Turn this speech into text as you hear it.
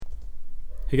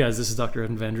Hey guys, this is Dr.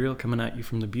 Evan Vandriel coming at you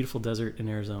from the beautiful desert in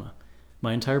Arizona.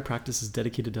 My entire practice is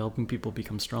dedicated to helping people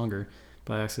become stronger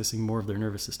by accessing more of their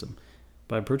nervous system.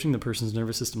 By approaching the person's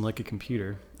nervous system like a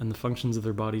computer and the functions of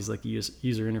their bodies like a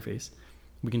user interface,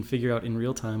 we can figure out in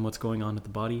real time what's going on at the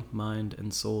body, mind,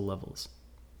 and soul levels.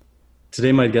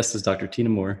 Today, my guest is Dr. Tina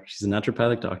Moore. She's a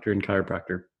naturopathic doctor and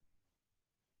chiropractor.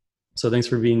 So thanks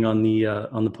for being on the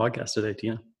podcast today,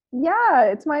 Tina. Yeah,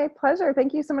 it's my pleasure.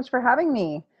 Thank you so much for having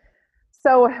me.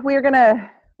 So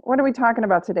what are we talking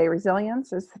about today?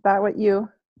 Resilience? That's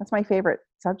my favorite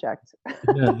subject.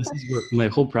 Yeah, this is what my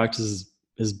whole practice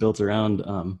is built around,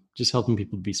 just helping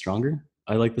people be stronger.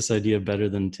 I like this idea better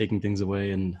than taking things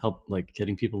away and help like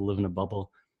getting people to live in a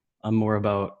bubble. I'm more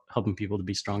about helping people to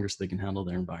be stronger so they can handle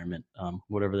their environment,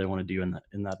 whatever they want to do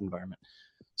in that environment.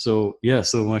 So yeah,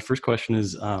 so my first question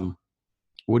is,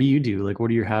 what do you do? Like,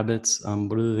 what are your habits?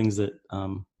 What are the things that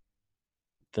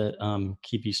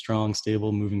keep you strong,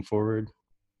 stable, moving forward?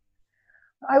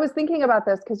 I was thinking about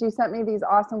this because you sent me these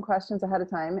awesome questions ahead of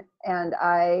time. And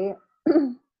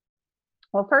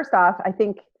well, first off, I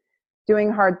think doing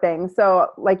hard things. So,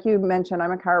 like you mentioned,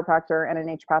 I'm a chiropractor and a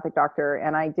naturopathic doctor,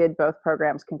 and I did both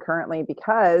programs concurrently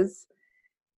because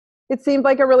it seemed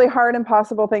like a really hard,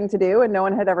 impossible thing to do, and no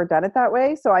one had ever done it that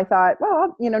way. So I thought,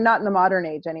 well, not in the modern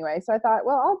age anyway. So I thought,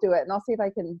 well, I'll do it and I'll see if I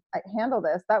can handle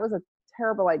this. That was a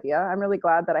terrible idea. I'm really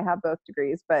glad that I have both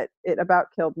degrees, but it about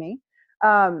killed me.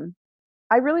 Um,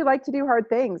 I really like to do hard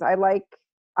things. I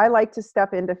like to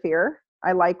step into fear.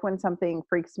 I like when something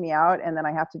freaks me out and then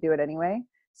I have to do it anyway.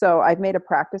 So I've made a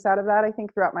practice out of that, I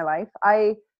think, throughout my life.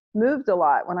 I moved a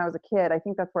lot when I was a kid. I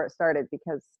think that's where it started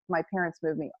because my parents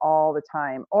moved me all the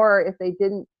time. Or if they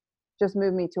didn't just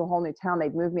move me to a whole new town,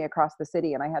 they'd move me across the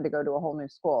city and I had to go to a whole new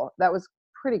school. That was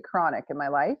pretty chronic in my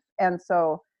life. And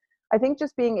so I think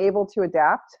just being able to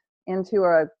adapt into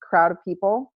a crowd of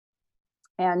people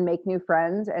and make new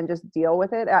friends and just deal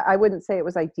with it. I wouldn't say it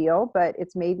was ideal, but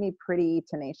it's made me pretty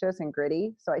tenacious and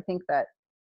gritty. So I think that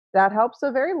helps.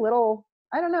 So very little,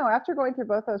 I don't know, after going through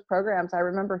both those programs, I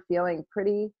remember feeling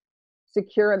pretty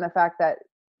secure in the fact that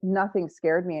nothing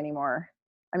scared me anymore.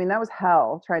 I mean, that was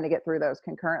hell trying to get through those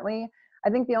concurrently. I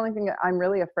think the only thing that I'm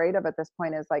really afraid of at this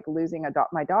point is like losing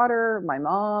my daughter, my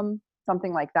mom,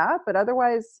 something like that. But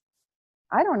otherwise,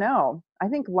 I don't know. I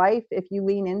think life, if you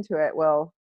lean into it,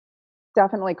 will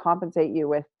definitely compensate you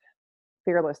with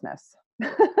fearlessness.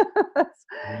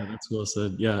 Yeah, that's well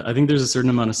said. Yeah, I think there's a certain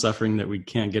amount of suffering that we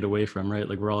can't get away from, right?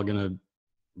 Like we're all gonna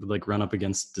like run up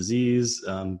against disease,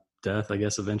 death, I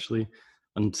guess, eventually,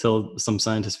 until some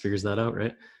scientist figures that out,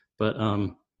 right? But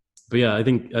um, but yeah, I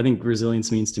think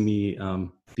resilience means to me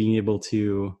being able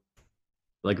to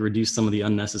like reduce some of the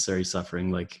unnecessary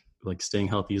suffering, like staying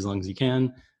healthy as long as you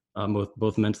can,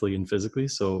 both mentally and physically.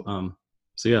 So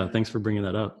yeah, thanks for bringing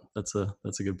that up. That's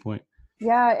a good point.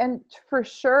 Yeah, and for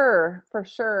sure,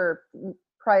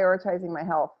 prioritizing my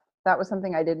health. That was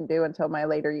something I didn't do until my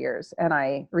later years, and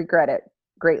I regret it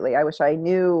greatly. I wish I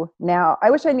knew now. I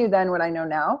wish I knew then what I know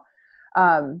now.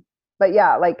 Um, but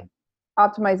yeah, like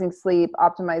optimizing sleep,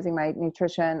 optimizing my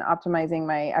nutrition, optimizing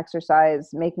my exercise,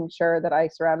 making sure that I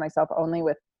surround myself only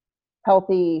with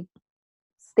healthy,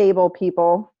 stable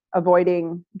people,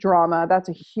 avoiding drama. That's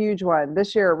a huge one.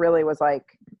 This year really was like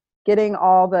getting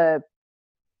all the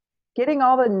getting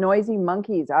all the noisy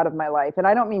monkeys out of my life. And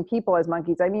I don't mean people as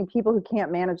monkeys. I mean people who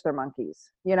can't manage their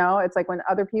monkeys. It's like when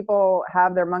other people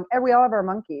have their and we all have our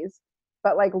monkeys,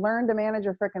 but like learn to manage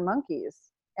your freaking monkeys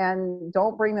and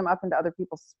don't bring them up into other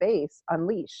people's space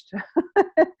unleashed.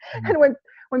 And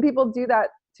when people do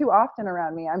that too often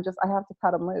around me, I have to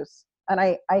cut them loose. And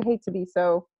I hate to be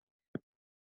so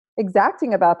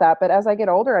exacting about that, but as I get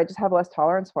older, I just have less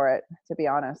tolerance for it, to be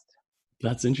honest.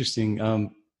 That's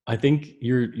interesting. I think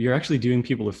you're actually doing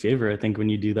people a favor. I think when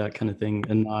you do that kind of thing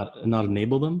and not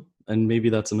enable them, and maybe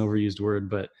that's an overused word,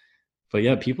 but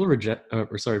yeah, people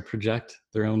project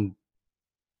their own,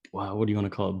 wow, what do you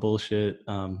want to call it, bullshit,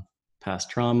 past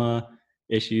trauma,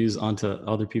 issues onto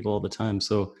other people all the time.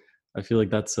 So I feel like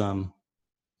that's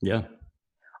yeah.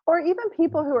 Or even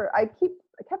people who are I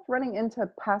kept running into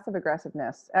passive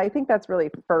aggressiveness. I think that's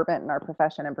really fervent in our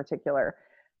profession in particular,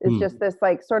 is Hmm. just this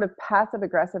like sort of passive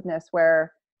aggressiveness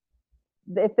where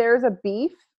if there's a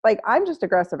beef, like I'm just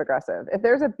aggressive. If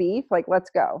there's a beef, like let's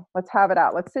go. Let's have it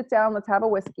out. Let's sit down, let's have a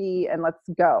whiskey and let's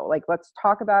go. Like let's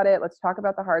talk about it. Let's talk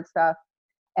about the hard stuff.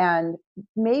 And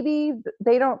maybe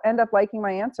they don't end up liking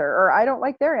my answer or I don't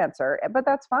like their answer, but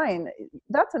that's fine.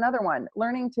 That's another one.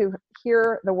 Learning to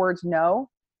hear the words no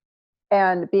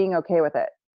and being okay with it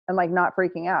and like not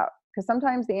freaking out. Because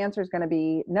sometimes the answer is going to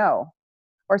be no.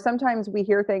 Or sometimes we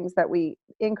hear things that we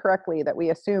incorrectly that we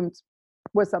assumed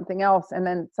was something else. And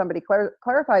then somebody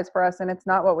clarifies for us and it's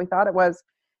not what we thought it was.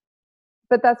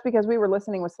 But that's because we were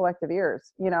listening with selective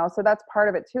ears, you know? So that's part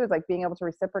of it too, is like being able to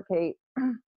reciprocate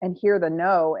and hear the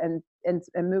no and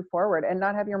move forward and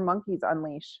not have your monkeys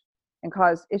unleash and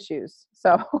cause issues.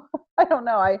 So I don't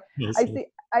know. Yes.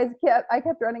 I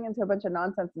kept running into a bunch of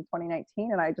nonsense in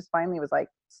 2019 and I just finally was like,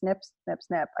 snip, snip,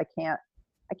 snip.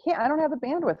 I don't have the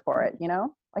bandwidth for it, you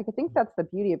know? Like, I think that's the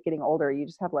beauty of getting older. You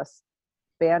just have less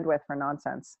bandwidth for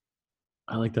nonsense.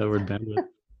 I like that word, bandwidth.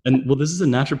 And well, this is a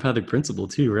naturopathic principle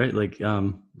too, right? Like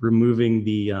removing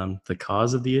the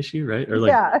cause of the issue, right? Or like,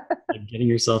 Yeah. like getting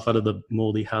yourself out of the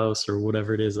moldy house or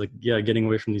whatever it is. Like, yeah, getting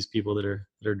away from these people that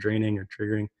are draining or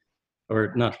triggering,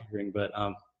 or not triggering, but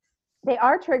They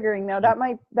are triggering though. That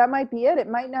might be it. It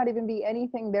might not even be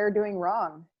anything they're doing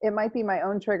wrong. It might be my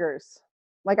own triggers.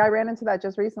 Like I ran into that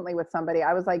just recently with somebody.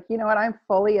 I was like, you know what? I'm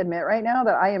fully admit right now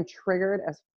that I am triggered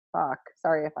as fuck.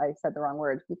 Sorry if I said the wrong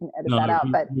word. You can edit no, that out.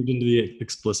 we But moved into the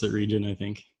explicit region, I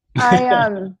think.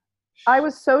 I I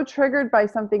was so triggered by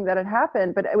something that had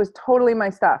happened, but it was totally my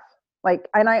stuff. Like,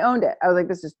 and I owned it. I was like,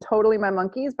 this is totally my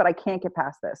monkeys, but I can't get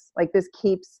past this. Like this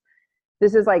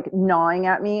is like gnawing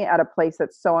at me at a place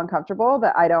that's so uncomfortable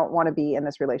that I don't want to be in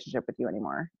this relationship with you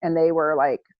anymore. And they were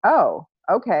like, oh,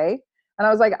 okay. And I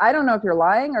was like, I don't know if you're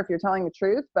lying or if you're telling the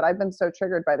truth, but I've been so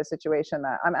triggered by the situation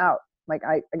that I'm out. Like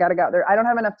I got to go there. I don't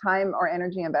have enough time or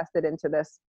energy invested into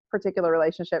this particular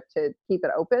relationship to keep it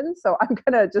open. So I'm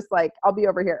going to just like, I'll be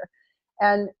over here.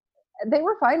 And they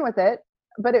were fine with it,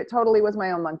 but it totally was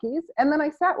my own monkeys. And then I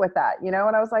sat with that, you know,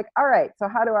 and I was like, all right, so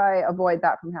how do I avoid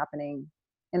that from happening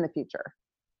in the future?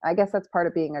 I guess that's part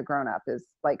of being a grown up, is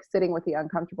like sitting with the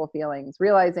uncomfortable feelings,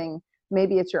 realizing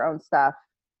maybe it's your own stuff,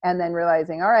 and then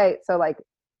realizing, all right, so like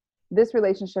this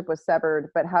relationship was severed,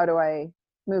 but how do I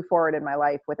move forward in my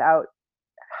life without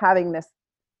having this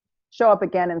show up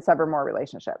again and sever more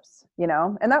relationships, you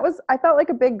know? And that was, I felt like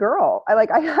a big girl. I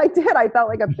felt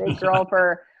like a big girl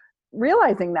for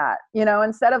realizing that, you know,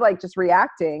 instead of like just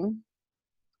reacting,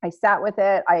 I sat with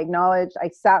it. I acknowledged, I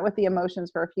sat with the emotions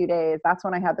for a few days. That's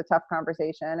when I had the tough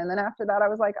conversation. And then after that, I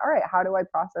was like, all right, how do I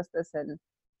process this and,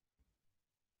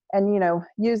 you know,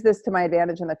 use this to my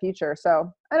advantage in the future?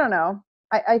 So I don't know.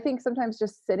 I think sometimes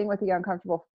just sitting with the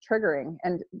uncomfortable triggering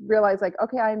and realize like,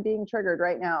 okay, I'm being triggered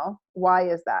right now. Why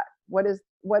is that? What is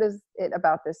it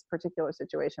about this particular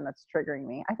situation that's triggering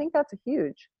me? I think that's a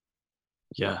huge.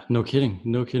 Yeah, no kidding,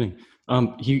 no kidding.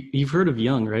 You've heard of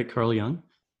Jung, right? Carl Jung.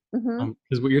 Mm-hmm.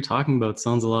 Because what you're talking about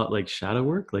sounds a lot like shadow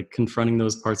work, like confronting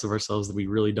those parts of ourselves that we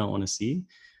really don't want to see.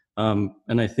 And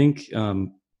I think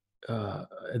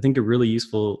a really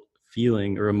useful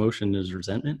feeling or emotion is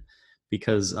resentment,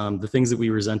 because the things that we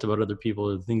resent about other people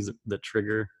are the things that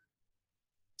trigger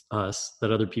us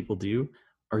that other people do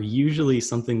are usually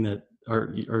something that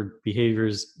are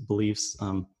behaviors, beliefs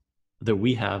that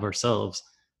we have ourselves,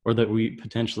 or that we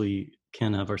potentially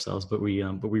can have ourselves, but we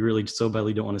really so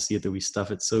badly don't want to see it that we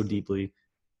stuff it so deeply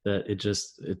that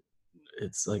it's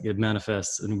like it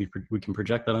manifests, and we can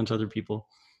project that onto other people,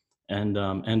 and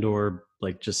or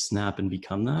like just snap and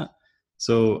become that.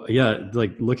 So yeah,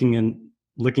 like looking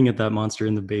at that monster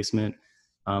in the basement,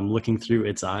 looking through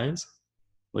its eyes,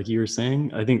 like you were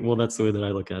saying. I think, well, that's the way that I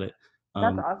look at it. That's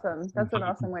um awesome. and That's how an you can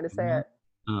awesome way to say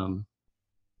become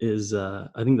it. that, is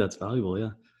I think that's valuable. Yeah,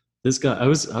 this guy, I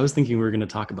was thinking we were going to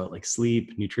talk about like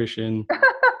sleep, nutrition,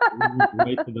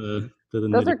 right to the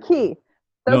Those nitty. are key.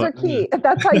 Those No, are key.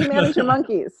 That's how you manage your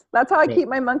monkeys. That's how I right. keep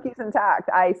my monkeys intact.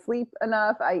 I sleep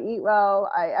enough, I eat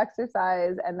well, I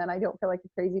exercise, and then I don't feel like a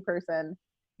crazy person.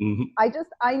 Mhm.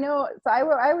 I know. So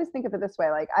I always think of it this way.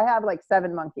 Like I have like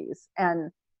 7 monkeys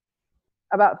and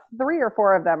about 3 or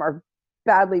 4 of them are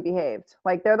badly behaved.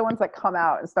 Like they're the ones that come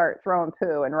out and start throwing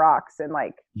poo and rocks and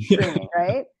like Yeah. screaming,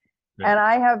 right? Right. And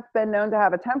I have been known to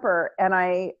have a temper,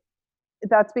 and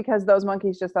that's because those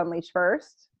monkeys just unleash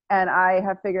first. And I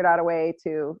have figured out a way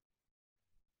to,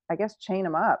 I guess, chain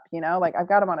them up, you know, like I've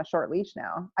got them on a short leash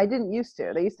now. I didn't used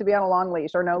to. They used to be on a long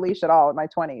leash or no leash at all in my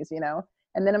 20s, you know.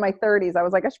 And then in my 30s, I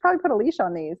was like, I should probably put a leash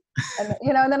on these. And,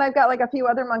 you know, and then I've got like a few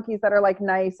other monkeys that are like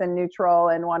nice and neutral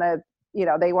and want to, you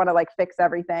know, they want to like fix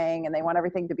everything and they want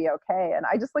everything to be okay. And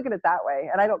I just look at it that way.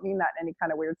 And I don't mean that in any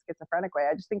kind of weird schizophrenic way.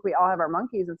 I just think we all have our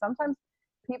monkeys. And sometimes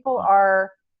people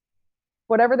are,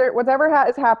 whatever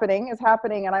is happening is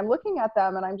happening. And I'm looking at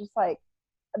them and I'm just like,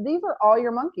 these are all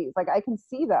your monkeys. Like I can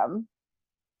see them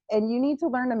and you need to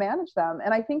learn to manage them.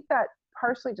 And I think that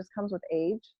partially just comes with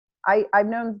age. I've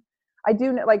known, I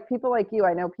do know, like people like you,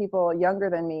 I know people younger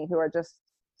than me who are just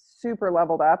super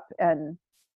leveled up and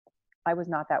I was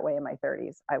not that way in my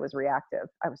 30s. I was reactive.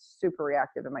 I was super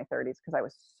reactive in my 30s because I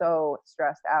was so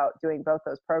stressed out doing both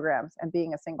those programs and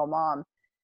being a single mom.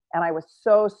 And I was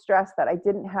so stressed that I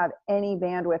didn't have any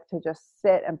bandwidth to just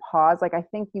sit and pause. Like, I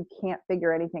think you can't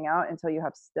figure anything out until you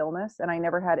have stillness. And I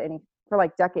never had any for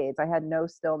like decades. I had no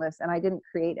stillness, and I didn't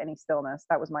create any stillness.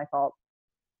 That was my fault.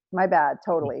 My bad,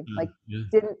 totally. Like, Yeah.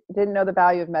 didn't know the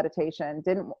value of meditation,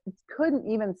 couldn't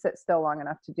even sit still long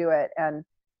enough to do it. And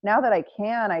now that I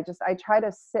can, I try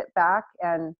to sit back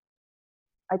and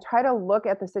I try to look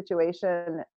at the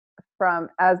situation from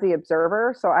as the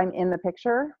observer. So I'm in the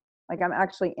picture, like I'm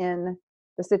actually in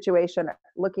the situation,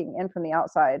 looking in from the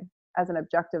outside as an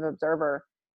objective observer.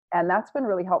 And that's been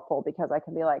really helpful because I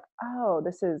can be like, oh,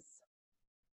 this is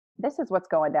what's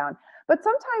going down. But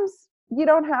sometimes you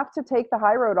don't have to take the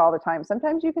high road all the time.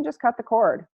 Sometimes you can just cut the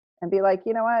cord and be like,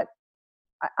 you know what?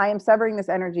 I am severing this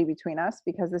energy between us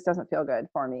because this doesn't feel good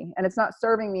for me. And it's not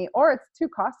serving me, or it's too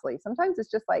costly. Sometimes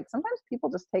it's just like, sometimes people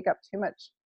just take up too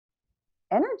much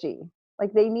energy.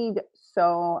 Like, they need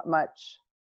so much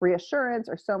reassurance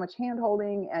or so much hand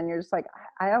holding. And you're just like,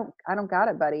 I don't got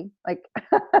it, buddy. Like,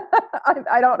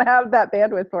 I don't have that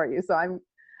bandwidth for you. So I'm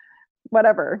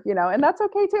whatever, and that's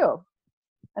okay too.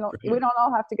 We Right. don't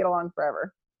all have to get along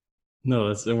forever. No,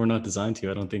 and we're not designed to,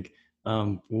 I don't think.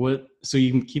 So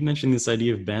you keep mentioning this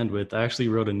idea of bandwidth. I actually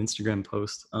wrote an Instagram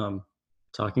post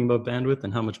talking about bandwidth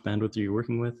and how much bandwidth are you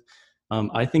working with.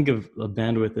 I think of a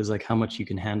bandwidth as like how much you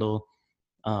can handle,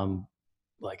 um,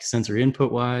 like sensory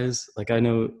input wise. Like I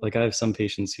know, like I have some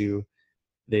patients who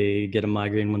they get a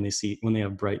migraine when they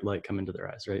have bright light come into their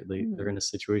eyes, right? They're Mhm. in a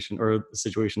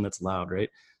situation that's loud, right?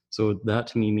 So that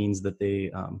to me means that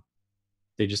they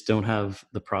just don't have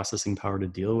the processing power to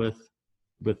deal with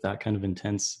that kind of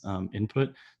intense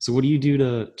input. So what do you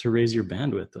do to raise your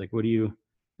bandwidth? Like what do you,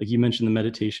 like you mentioned the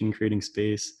meditation, creating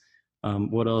space.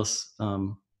 What else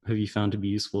have you found to be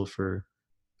useful for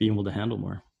being able to handle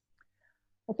more?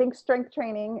 I think strength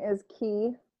training is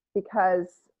key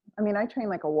because, I mean, I train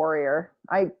like a warrior.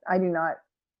 I do not.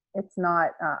 It's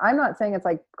not. I'm not saying it's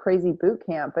like crazy boot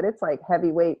camp, but it's like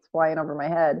heavy weights flying over my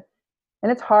head,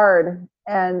 and it's hard.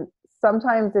 And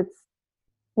sometimes it's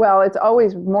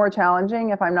always more challenging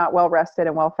if I'm not well rested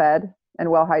and well fed and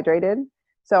well hydrated.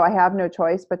 So I have no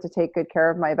choice but to take good care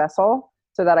of my vessel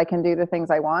so that I can do the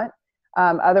things I want.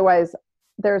 Otherwise,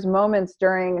 there's moments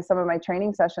during some of my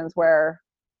training sessions where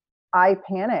I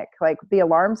panic, like the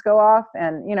alarms go off.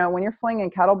 And, when you're flinging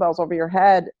kettlebells over your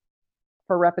head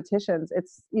for repetitions,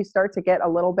 you start to get a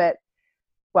little bit,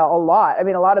 well, a lot. I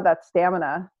mean, a lot of that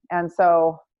stamina. And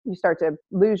so you start to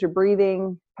lose your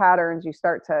breathing patterns. You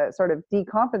start to sort of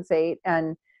decompensate.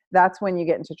 And that's when you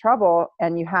get into trouble,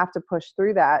 and you have to push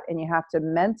through that. And you have to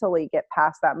mentally get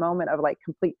past that moment of like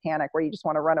complete panic where you just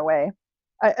want to run away.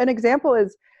 An example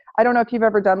is, I don't know if you've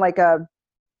ever done like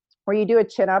where you do a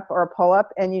chin up or a pull up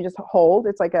and you just hold.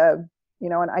 It's like an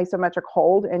isometric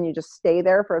hold, and you just stay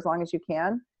there for as long as you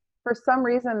can. For some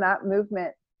reason, that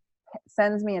movement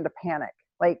sends me into panic.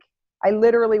 Like, I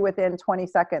literally within 20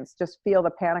 seconds just feel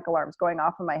the panic alarms going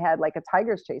off in my head like a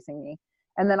tiger's chasing me.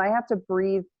 And then I have to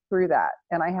breathe through that,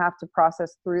 and I have to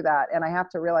process through that, and I have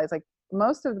to realize, like,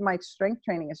 most of my strength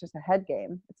training is just a head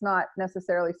game. It's not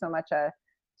necessarily so much a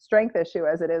strength issue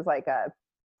as it is like a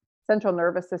central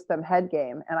nervous system head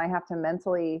game. And I have to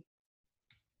mentally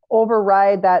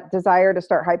override that desire to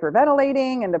start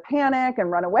hyperventilating and to panic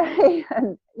and run away.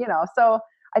 And, so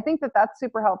I think that that's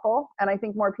super helpful. And I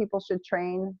think more people should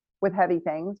train with heavy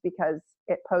things because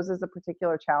it poses a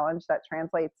particular challenge that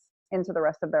translates into the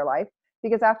rest of their life.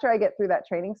 Because after I get through that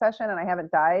training session and I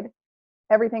haven't died,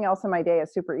 everything else in my day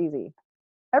is super easy.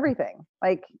 Everything.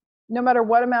 Like, no matter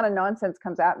what amount of nonsense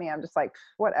comes at me, I'm just like,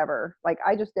 whatever. Like,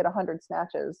 I just did 100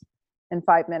 snatches in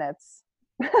 5 minutes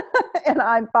and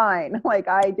I'm fine. Like,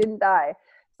 I didn't die.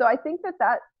 So I think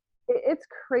that it's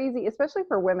crazy, especially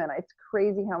for women. It's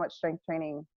crazy how much strength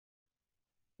training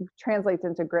translates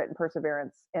into grit and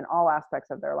perseverance in all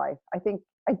aspects of their life. I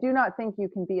do not think you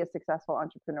can be a successful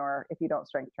entrepreneur if you don't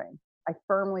strength train. I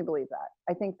firmly believe that.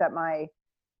 I think that my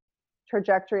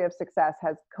trajectory of success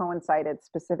has coincided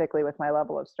specifically with my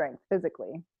level of strength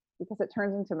physically, because it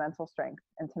turns into mental strength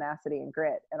and tenacity and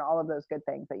grit and all of those good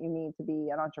things that you need to be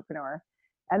an entrepreneur.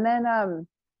 And then,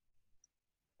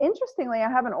 interestingly, I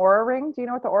have an Aura ring. Do you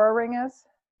know what the Aura ring is?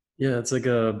 Yeah, it's like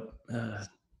a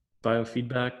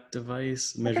biofeedback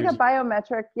device, It's like a measures.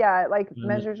 biometric. Yeah, it like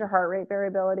measures your heart rate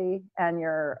variability and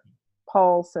your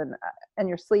pulse and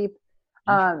your sleep.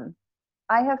 Um,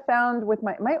 I have found with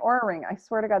my Aura ring, I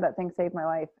swear to God, that thing saved my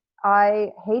life. I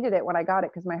hated it when I got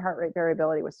it because my heart rate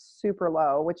variability was super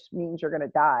low, which means you're going to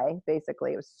die.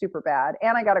 Basically, it was super bad.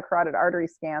 And I got a carotid artery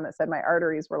scan that said my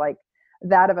arteries were like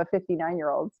that of a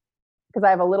 59-year-old because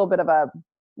I have a little bit of a,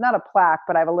 not a plaque,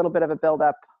 but I have a little bit of a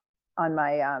buildup on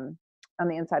my, on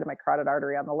the inside of my carotid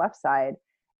artery on the left side,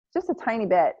 just a tiny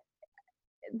bit.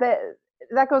 That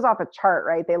that goes off a chart,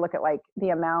 right? They look at like the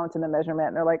amount and the measurement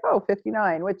and they're like, oh,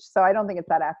 59, which, so I don't think it's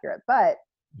that accurate, but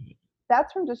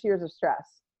that's from just years of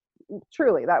stress.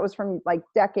 Truly, that was from like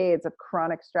decades of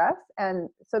chronic stress. And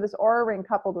so this Oura ring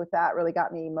coupled with that really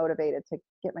got me motivated to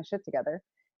get my shit together.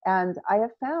 And I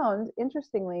have found,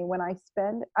 interestingly, when I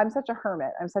spend, I'm such a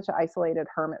hermit, I'm such an isolated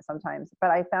hermit sometimes, but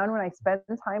I found when I spend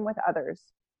time with others,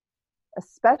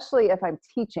 especially if I'm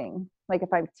teaching, like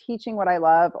if I'm teaching what I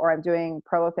love or I'm doing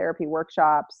prolotherapy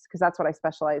workshops, because that's what I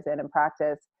specialize in and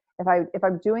practice. If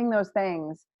I'm doing those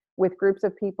things with groups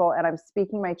of people and I'm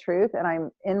speaking my truth and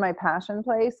I'm in my passion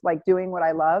place, like doing what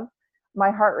I love, my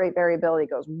heart rate variability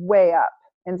goes way up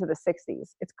into the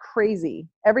 60s. It's crazy.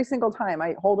 Every single time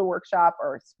I hold a workshop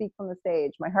or speak from the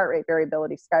stage, my heart rate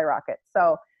variability skyrockets.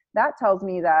 So that tells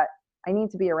me that I need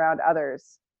to be around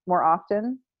others more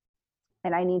often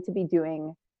and I need to be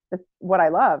doing what I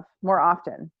love more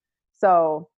often.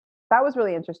 So that was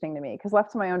really interesting to me because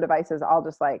left to my own devices, I'll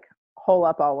just like hole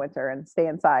up all winter and stay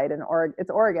inside. And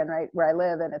it's Oregon, right, where I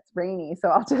live, and it's rainy. So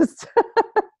I'll just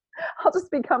I'll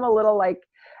just become a little like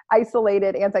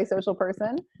isolated, antisocial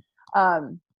person.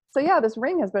 So yeah, this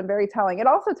ring has been very telling. It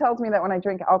also tells me that when I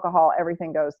drink alcohol,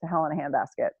 everything goes to hell in a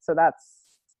handbasket. So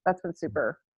that's been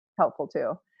super helpful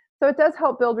too. So it does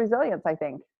help build resilience, I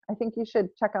think. I think you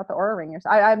should check out the Oura ring.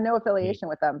 I have no affiliation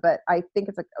with them, but I think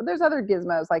there's other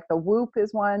gizmos, like the Whoop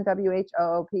is one,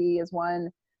 WHOOP is one.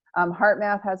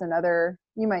 HeartMath has another.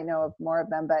 You might know of more of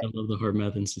them, but I love the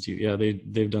HeartMath Institute. Yeah,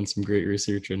 they've done some great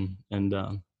research and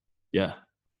yeah,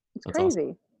 it's that's awesome.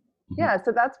 crazy. Yeah,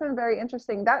 so that's been very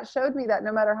interesting. That showed me that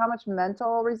no matter how much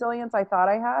mental resilience I thought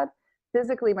I had,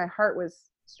 physically my heart was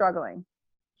struggling.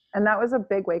 And that was a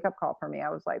big wake up call for me. I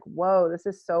was like, whoa, this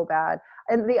is so bad.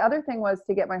 And the other thing was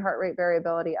to get my heart rate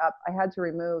variability up, I had to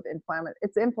remove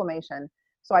inflammation.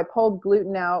 So I pulled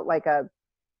gluten out like a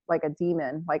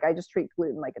demon. Like I just treat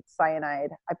gluten like it's cyanide.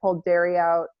 I pulled dairy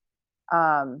out.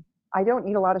 I don't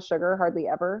eat a lot of sugar, hardly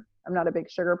ever. I'm not a big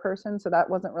sugar person, so that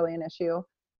wasn't really an issue.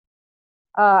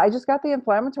 I just got the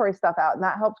inflammatory stuff out, and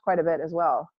that helped quite a bit as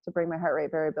well to bring my heart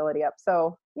rate variability up.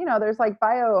 So, there's like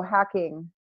biohacking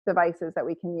devices that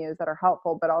we can use that are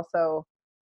helpful, but also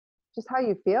just how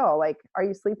you feel. Like, are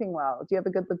you sleeping well? Do you have a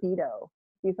good libido?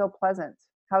 Do you feel pleasant?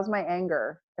 How's my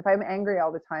anger? If I'm angry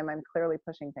all the time, I'm clearly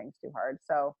pushing things too hard.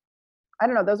 So I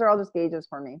don't know. Those are all just gauges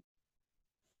for me.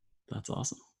 That's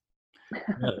awesome.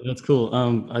 Yeah, that's cool.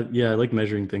 I like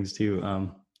measuring things too.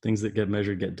 Things that get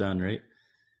measured get done, right?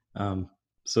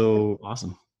 So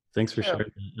awesome. Thanks for sharing.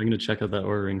 I'm going to check out that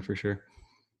Oura ring for sure.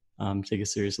 Take a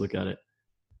serious look at it.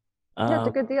 Yeah, it's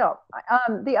a good deal.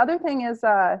 The other thing is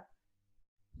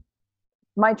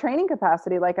my training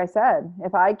capacity. Like I said,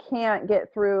 if I can't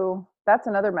get through, that's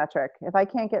another metric. If I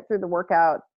can't get through the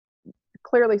workout,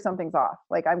 clearly something's off.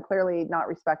 Like I'm clearly not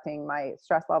respecting my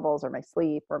stress levels or my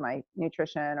sleep or my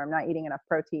nutrition, or I'm not eating enough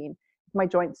protein. If my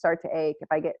joints start to ache,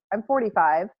 I'm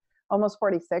 45, almost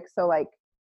 46. So like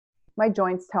my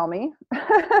joints tell me,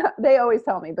 they always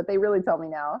tell me, but they really tell me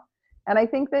now. And I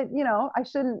think that, I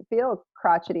shouldn't feel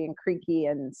crotchety and creaky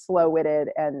and slow-witted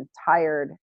and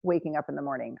tired waking up in the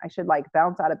morning. I should like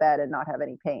bounce out of bed and not have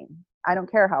any pain. I don't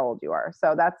care how old you are.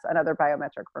 So that's another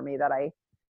biometric for me that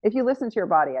if you listen to your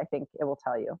body, I think it will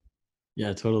tell you.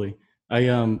 Yeah, totally.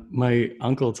 My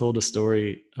uncle told a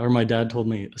story, or my dad told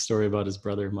me a story about his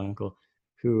brother, my uncle,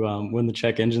 who, when the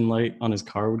check engine light on his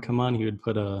car would come on, he would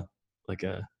put a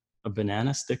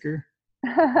banana sticker.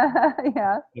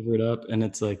 Yeah. Cover it up. And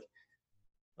it's like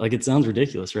it sounds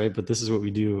ridiculous, right? But this is what we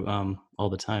do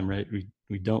all the time, right?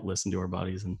 We don't listen to our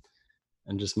bodies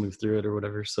and just move through it or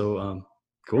whatever. So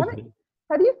cool.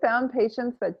 Have you found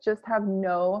patients that just have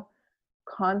no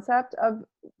concept of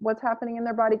what's happening in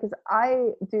their body? Because I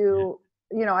do,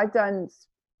 I've done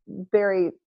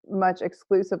very much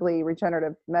exclusively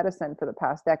regenerative medicine for the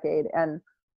past decade, and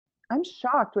I'm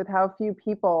shocked with how few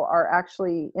people are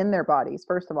actually in their bodies,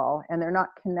 first of all, and they're not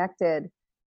connected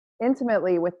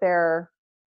intimately with they're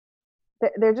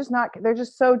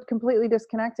just so completely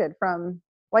disconnected from,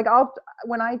 like,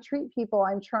 when I treat people,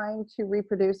 I'm trying to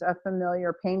reproduce a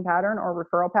familiar pain pattern or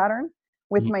referral pattern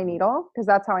with my needle, because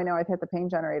that's how I know I've hit the pain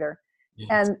generator.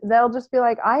 Yes. And they'll just be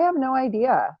like, I have no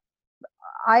idea.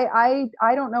 I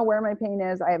don't know where my pain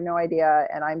is. I have no idea.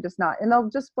 And I'm just not, and they'll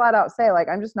just flat out say, like,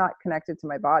 I'm just not connected to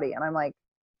my body. And I'm like,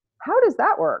 how does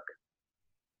that work?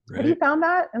 Have you Right. found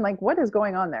that? And like, what is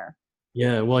going on there?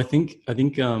 Yeah. Well, I think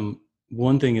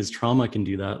one thing is trauma can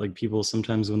do that. Like people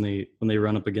sometimes when they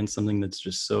run up against something that's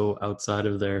just so outside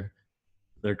of their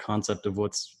concept of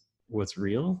what's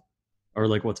real or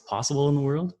like what's possible in the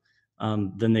world,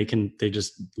 then they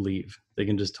just leave. They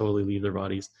can just totally leave their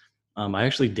bodies. I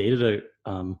actually dated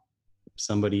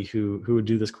somebody who would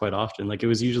do this quite often. Like it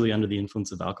was usually under the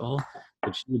influence of alcohol,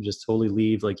 but she would just totally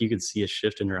leave. Like you could see a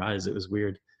shift in her eyes. It was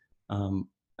weird. Um,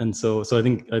 and so I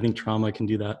think trauma can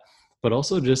do that. But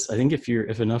also just I think if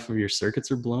enough of your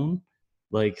circuits are blown,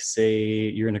 like say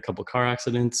you're in a couple car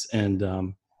accidents and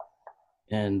I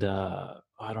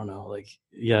don't know, like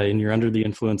yeah, and you're under the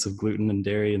influence of gluten and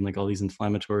dairy and like all these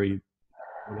inflammatory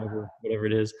whatever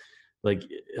it is, like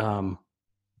um,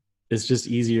 it's just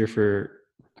easier for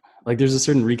like there's a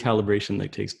certain recalibration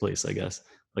that takes place, I guess,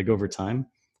 like over time,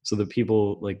 so that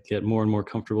people like get more and more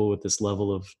comfortable with this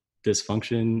level of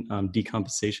dysfunction,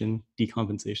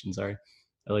 decompensation. Sorry,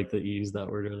 I like that you used that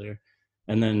word earlier.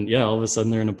 And then yeah, all of a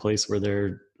sudden they're in a place where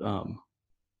they're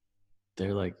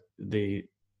like they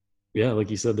yeah, like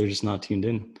you said, they're just not tuned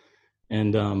in.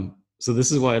 And so this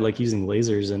is why I like using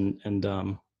lasers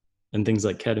and things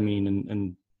like ketamine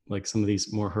and like some of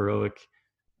these more heroic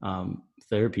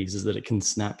therapies, is that it can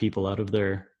snap people out of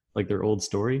their old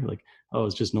story. Like, oh,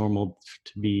 it's just normal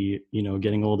to be,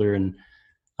 getting older and,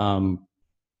 um,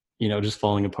 just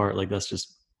falling apart. Like that's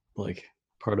just like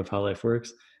part of how life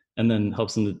works. And then it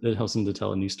helps them to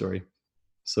tell a new story.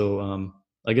 So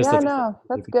I guess Yeah, that's no, like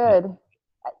that's a point good.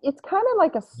 It's kind of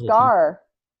like a all the time. scar.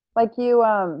 Like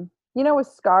with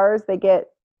scars, they get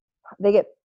they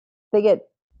get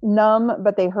numb,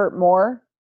 but they hurt more.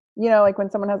 Like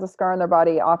when someone has a scar on their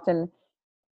body, often,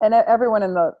 and everyone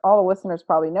all the listeners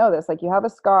probably know this, like you have a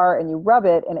scar and you rub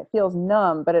it and it feels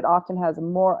numb, but it often has a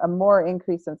more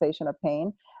increased sensation of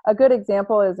pain. A good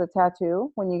example is a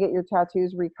tattoo. When you get your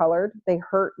tattoos recolored, they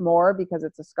hurt more because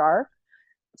it's a scar.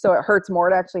 So it hurts more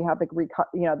to actually have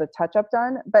the touch up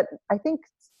done. But I think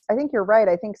you're right.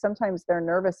 I think sometimes their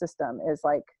nervous system is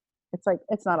like,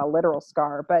 it's not a literal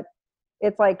scar, but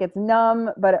it's like it's numb,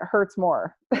 but it hurts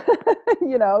more.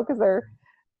 Because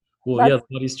Well, yeah, that's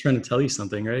the body's trying to tell you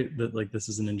something, right? That like this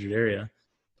is an injured area.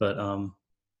 But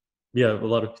yeah, a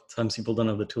lot of times people don't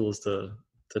have the tools to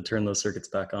turn those circuits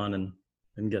back on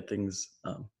and get things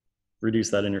reduce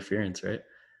that interference, right?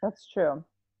 that's true.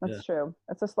 Yeah. That's true.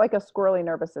 It's just like a squirrely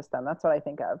nervous system. That's what I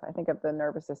think of. I think of the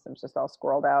nervous system's just all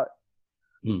squirreled out.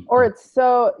 Or Mm-hmm. it's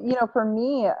so, for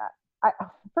me, I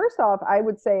first off, I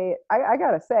would say I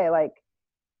gotta say, like,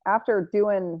 after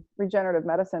doing regenerative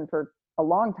medicine for a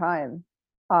long time,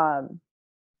 um,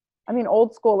 I mean,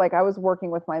 old school, like I was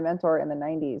working with my mentor in the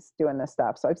 90s doing this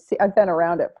stuff. So I've been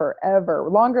around it forever,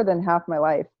 longer than half my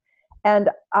life. And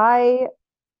I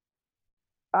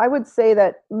would say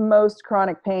that most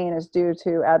chronic pain is due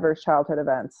to adverse childhood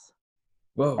events.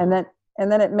 And Whoa. then and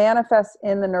then it manifests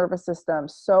in the nervous system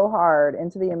so hard,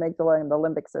 into the amygdala and the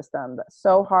limbic system,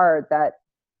 so hard that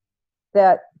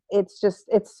it's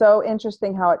so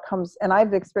interesting how it comes, and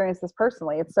I've experienced this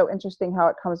personally. It's so interesting how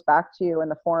it comes back to you in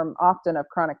the form often of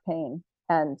chronic pain,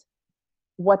 and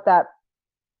what that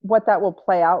what that will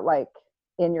play out like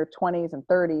in your 20s and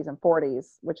 30s and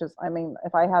 40s, which is, I mean,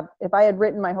 if I had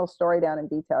written my whole story down in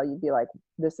detail, you'd be like,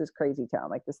 this is crazy town,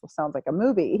 like this sounds like a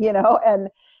movie. And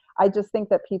I just think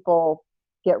that people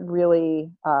get really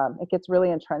it gets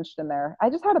really entrenched in there. I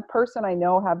just had a person I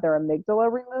know have their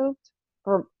amygdala removed.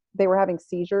 For They were having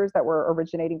seizures that were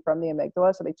originating from the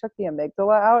amygdala, so they took the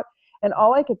amygdala out, and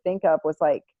all I could think of was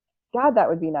like, God, that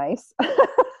would be nice.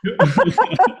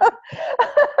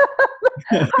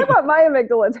 I want my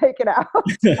amygdala taken out.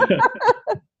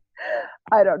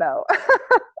 I don't know.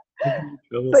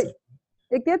 But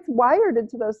it gets wired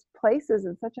into those places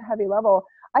in such a heavy level.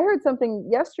 I heard something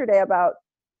yesterday about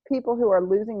people who are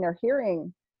losing their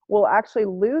hearing will actually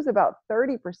lose about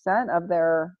 30% of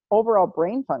their overall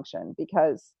brain function,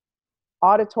 because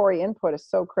auditory input is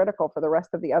so critical for the rest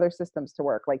of the other systems to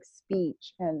work, like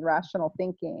speech and rational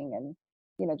thinking and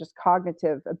just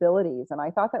cognitive abilities. And I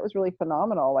thought that was really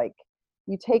phenomenal. Like,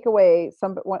 you take away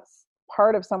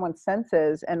part of someone's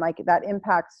senses, and like that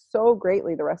impacts so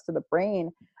greatly the rest of the brain.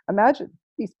 Imagine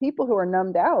these people who are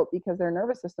numbed out because their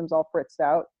nervous system's all fritzed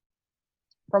out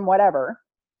from whatever.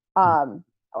 um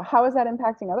how is that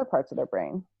impacting other parts of their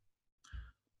brain?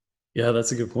 Yeah,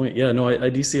 that's a good point. Yeah, no, I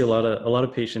do see a lot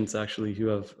of patients actually who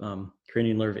have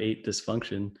cranial nerve 8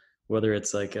 dysfunction, whether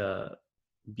it's like a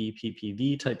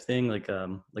BPPV type thing, like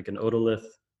an otolith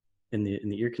in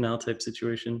the ear canal type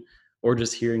situation, or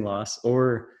just hearing loss,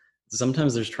 or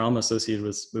sometimes there's trauma associated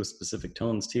with specific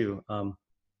tones too.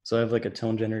 So I have like a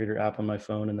tone generator app on my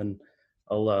phone, and then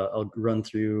I'll run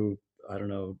through, I don't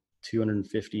know,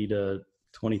 250 to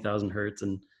 20,000 hertz,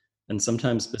 and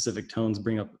sometimes specific tones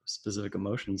bring up specific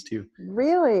emotions too.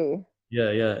 Really? Yeah.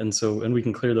 And we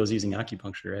can clear those using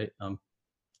acupuncture, right?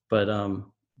 But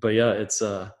but yeah,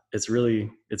 it's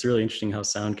really interesting how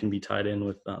sound can be tied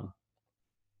in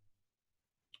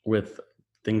with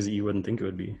things that you wouldn't think it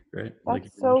would be, right? Like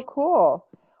That's so cool.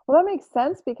 Well, that makes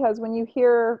sense because when you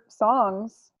hear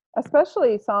songs,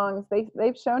 especially songs,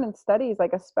 they've shown in studies,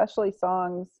 like especially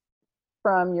songs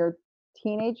from your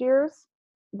teenage years,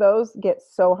 those get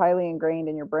so highly ingrained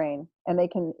in your brain and they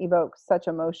can evoke such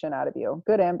emotion out of you,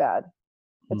 good and bad.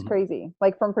 It's Mhm. crazy.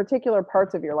 Like from particular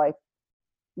parts of your life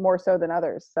more so than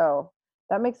others. So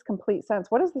that makes complete sense.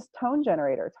 What is this tone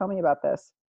generator? Tell me about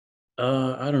this.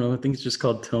 I don't know. I think it's just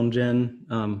called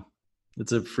ToneGen.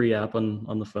 It's a free app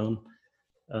on the phone.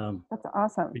 Um, That's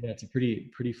awesome. yeah, it's a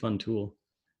pretty fun tool.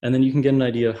 And then you can get an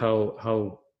idea of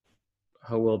how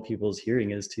well people's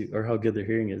hearing is too, or how good their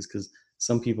hearing is, because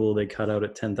some people they cut out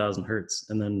at 10,000 hertz,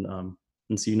 and then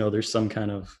and so there's some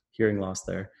kind of hearing loss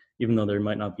there, even though they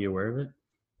might not be aware of it.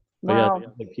 But yeah,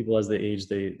 Wow. like people as they age,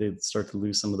 they start to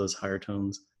lose some of those higher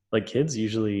tones. Like kids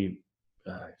usually,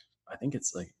 I think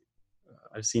it's like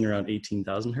I've seen around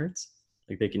 18,000 hertz.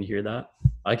 Like they can hear that.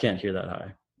 I can't hear that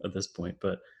high at this point,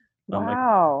 but I can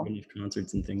Wow. go to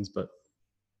concerts and things. But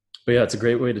yeah, it's a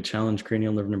great way to challenge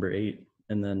cranial nerve number 8.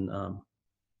 And then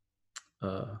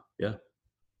yeah.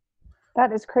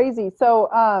 That is crazy. So,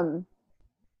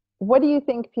 what do you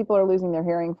think people are losing their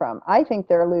hearing from? I think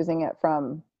they're losing it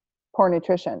from poor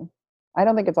nutrition. I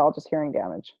don't think it's all just hearing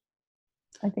damage.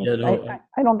 I think Yeah, I, no, I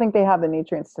I don't think they have the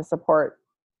nutrients to support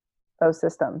those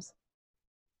systems.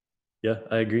 yeah,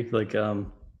 I agree. Like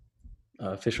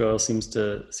fish oil seems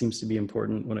to be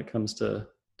important when it comes to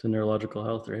neurological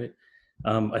health, right?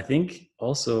 I think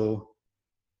also,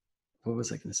 what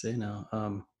was I going to say now?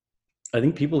 I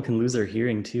think people can lose their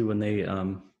hearing too when they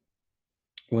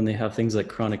have things like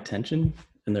chronic tension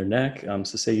in their neck.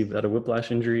 So say you've had a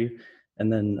whiplash injury,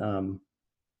 and then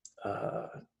uh,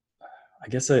 I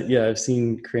guess yeah, I've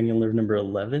seen cranial nerve number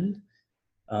 11.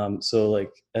 So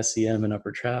like SCM and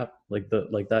upper trap, like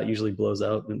that usually blows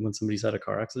out when somebody's had a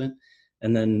car accident,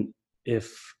 and then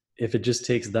if if it just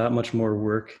takes that much more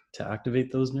work to activate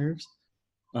those nerves,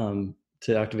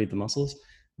 to activate the muscles,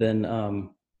 then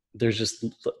there's just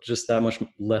that much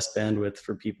less bandwidth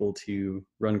for people to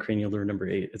run cranial nerve number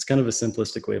 8. It's kind of a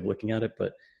simplistic way of looking at it,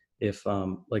 but if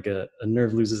like a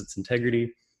nerve loses its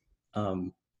integrity,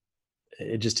 um,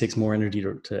 it just takes more energy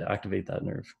to activate that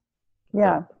nerve. Uh,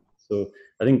 Yeah, so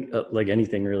I think like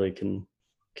anything really can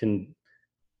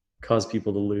cause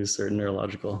people to lose certain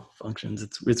neurological functions.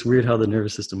 It's weird how the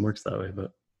nervous system works that way,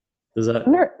 but does that?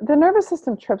 the nervous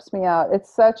system trips me out.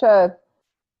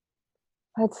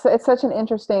 It's such an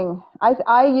interesting.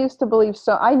 I used to believe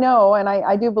so. I know, and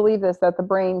I do believe this that the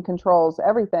brain controls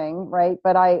everything, right?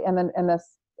 But and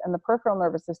the peripheral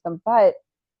nervous system, but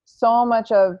so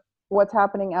much of what's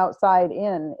happening outside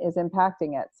in is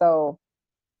impacting it. So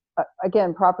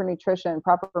again, proper nutrition,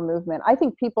 proper movement. I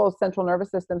think people's central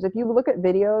nervous systems, if you look at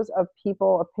videos of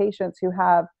people, of patients who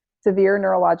have severe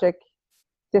neurologic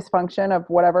dysfunction of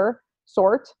whatever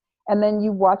sort, and then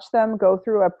you watch them go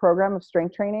through a program of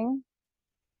strength training,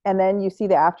 and then you see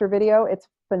the after video, it's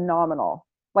phenomenal.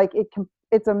 Like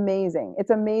it's amazing.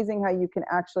 It's amazing how you can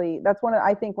actually, that's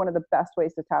I think one of the best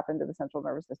ways to tap into the central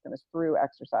nervous system is through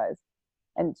exercise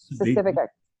and specific,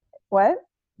 what?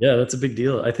 Yeah, that's a big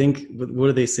deal. I think, what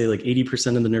do they say? Like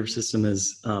 80% of the nervous system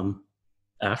is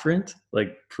afferent,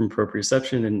 like from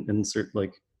proprioception and certain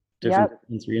like different Yep.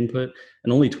 sensory input,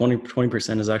 and only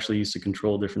 20% is actually used to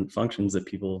control different functions that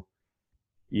people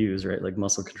use, right? Like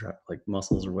muscle contract, like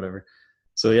muscles or whatever.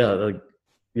 So yeah, like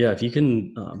yeah, if you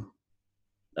can,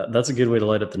 that's a good way to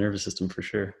light up the nervous system for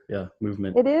sure. Yeah,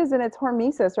 movement. It is, and it's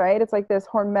hormesis, right? It's like this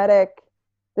hormetic,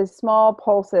 these small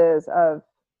pulses of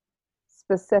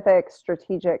specific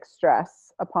strategic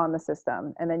stress upon the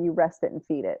system, and then you rest it and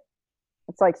feed it.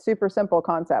 It's like super simple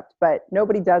concept, but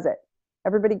nobody does it.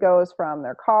 Everybody goes from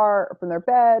their car, from their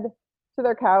bed to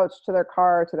their couch, to their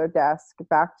car, to their desk,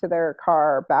 back to their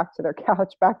car, back to their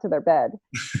couch, back to their bed.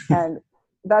 And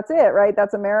that's it, right?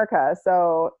 That's America.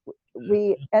 So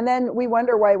and then we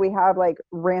wonder why we have like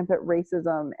rampant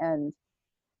racism and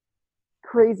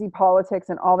crazy politics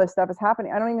and all this stuff is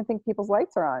happening. I don't even think people's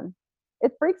lights are on.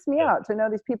 It freaks me Yeah. out to know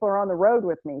these people are on the road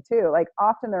with me too. Like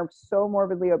often they're so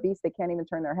morbidly obese they can't even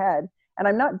turn their head. And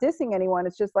I'm not dissing anyone.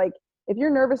 It's just like if your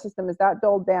nervous system is that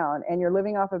dulled down and you're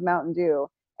living off of Mountain Dew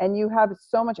and you have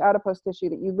so much adipose tissue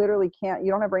that you literally can't,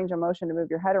 you don't have range of motion to move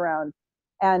your head around,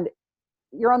 and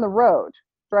you're on the road.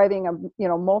 driving a,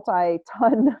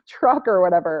 multi-ton truck or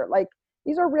whatever. Like,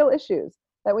 these are real issues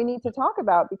that we need to talk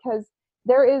about, because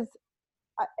there is,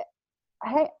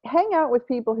 hang out with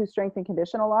people who strength and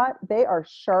condition a lot. They are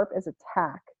sharp as a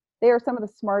tack. They are some of the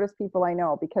smartest people I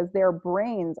know, because their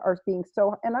brains are being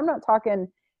so, and I'm not talking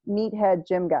meathead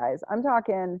gym guys. I'm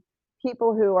talking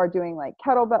people who are doing like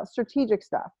kettlebell strategic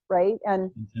stuff, right? And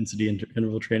intensity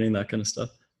interval training, that kind of stuff.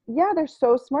 yeah, they're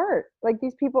so smart. Like,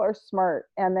 these people are smart,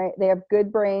 and they have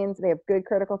good brains. They have good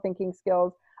critical thinking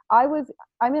skills.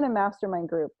 I'm in a mastermind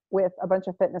group with a bunch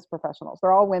of fitness professionals.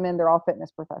 They're all women. They're all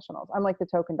fitness professionals. I'm like the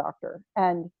token doctor.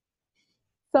 And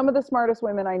some of the smartest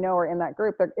women I know are in that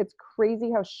group. It's crazy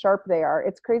how sharp they are.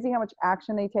 It's crazy how much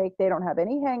action they take. They don't have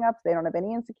any hangups. They don't have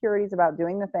any insecurities about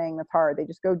doing the thing that's hard. They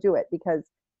just go do it because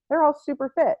they're all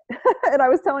super fit. And I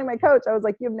was telling my coach, I was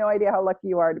like, you have no idea how lucky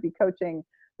you are to be coaching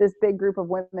this big group of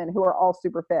women who are all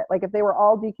super fit. Like, if they were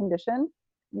all deconditioned,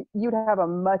 you'd have a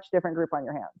much different group on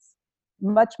your hands.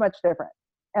 Much, much different.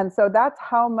 And so that's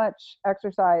how much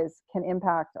exercise can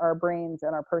impact our brains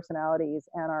and our personalities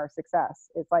and our success.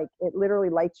 It's like, it literally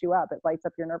lights you up. It lights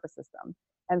up your nervous system.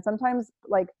 And sometimes,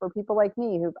 like, for people like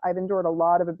me, who I've endured a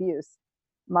lot of abuse,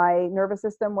 my nervous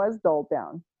system was dulled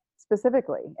down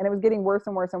specifically. And it was getting worse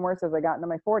and worse and worse as I got into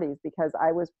my 40s, because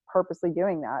I was purposely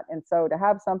doing that. And so to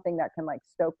have something that can like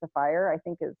stoke the fire, I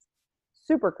think is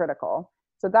super critical.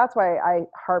 So that's why I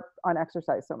harp on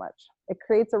exercise so much. It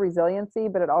creates a resiliency,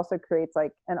 but it also creates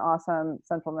like an awesome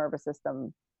central nervous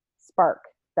system spark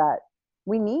that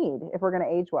we need if we're going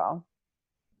to age well.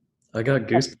 I got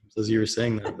goosebumps as you were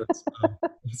saying that.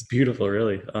 That's beautiful,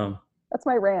 really. That's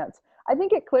my rant. I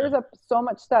think it clears up so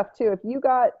much stuff too.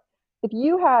 If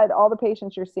you had all the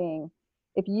patients you're seeing,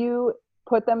 if you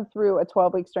put them through a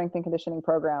 12-week strength and conditioning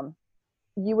program,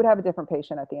 you would have a different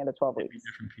patient at the end of 12 weeks.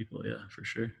 Different people, yeah, for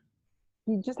sure.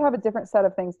 You just have a different set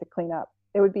of things to clean up.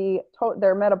 It would be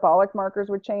their metabolic markers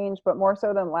would change, but more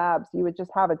so than labs, you would just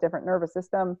have a different nervous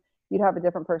system. You'd have a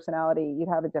different personality.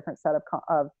 You'd have a different set of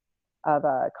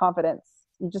confidence.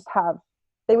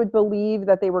 They would believe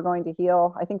that they were going to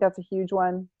heal. I think that's a huge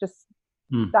one.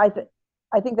 I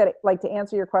think that, like, to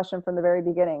answer your question from the very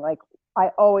beginning, like,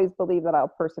 I always believe that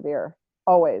I'll persevere.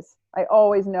 Always. I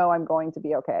always know I'm going to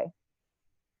be okay.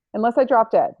 Unless I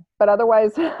drop dead. But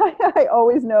otherwise, I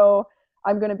always know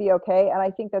I'm going to be okay. And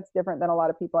I think that's different than a lot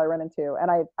of people I run into.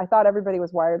 And I thought everybody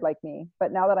was wired like me.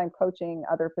 But now that I'm coaching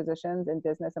other physicians in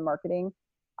business and marketing,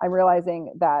 I'm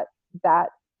realizing that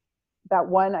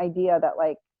one idea that,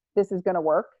 like, this is going to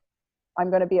work. I'm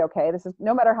going to be okay.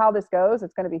 No matter how this goes,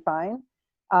 it's going to be fine.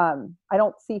 I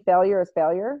don't see failure as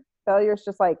failure. Failure is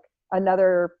just like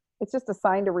it's just a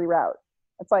sign to reroute.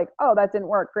 It's like, oh, that didn't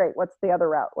work. Great. What's the other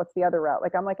route?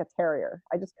 Like, I'm like a terrier.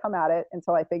 I just come at it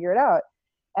until I figure it out.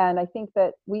 And I think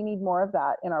that we need more of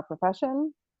that in our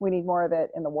profession. We need more of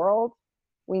it in the world.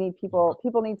 We need people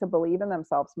need to believe in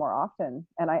themselves more often.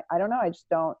 And I don't know. I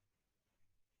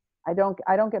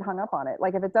don't get hung up on it.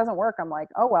 Like, if it doesn't work, I'm like,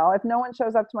 oh, well, if no one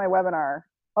shows up to my webinar,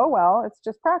 oh, well, it's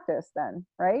just practice then.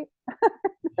 Right.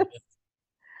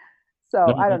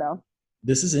 So I don't know.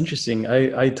 This is interesting.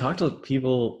 I talk to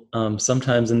people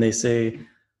sometimes, and they say,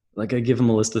 like, I give them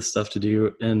a list of stuff to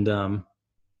do, and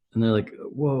they're like,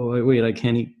 whoa, wait, I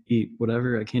can't eat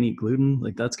whatever. I can't eat gluten.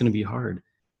 Like, that's going to be hard.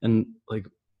 And like,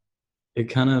 it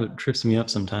kind of trips me up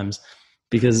sometimes,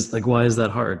 because, like, why is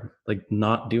that hard? Like,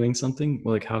 not doing something?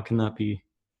 Like, how can that be?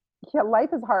 Yeah, life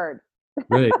is hard.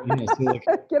 Right. Yeah, so, like,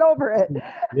 get over it.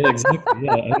 Yeah, exactly.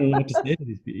 Yeah. I don't know what to say to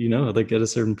these people, like, at a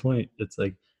certain point, it's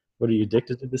like, what, are you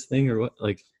addicted to this thing or what?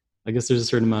 Like, I guess there's a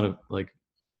certain amount of, like,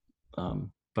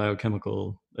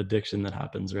 biochemical addiction that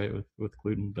happens, right, with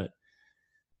gluten. But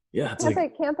yeah, it's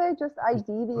can't they just ID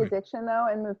the addiction though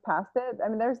and move past it? I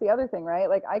mean, there's the other thing, right?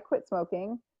 Like, I quit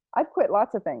smoking. I've quit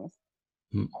lots of things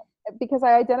because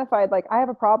I identified, like, I have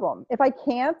a problem. If I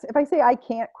say I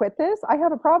can't quit this, I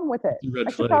have a problem with it.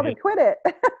 I should probably quit it.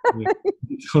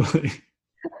 Totally.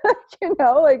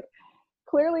 Like,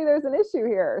 clearly there's an issue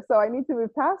here. So I need to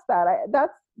move past that.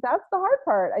 That's the hard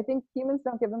part. I think humans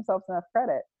don't give themselves enough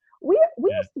credit. We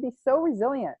used to be so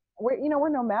resilient. We're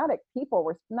nomadic people.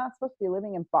 We're not supposed to be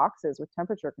living in boxes with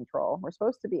temperature control. We're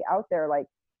supposed to be out there. Like,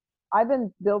 I've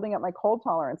been building up my cold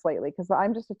tolerance lately because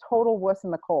I'm just a total wuss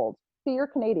in the cold. See, you're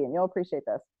Canadian. You'll appreciate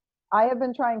this. I have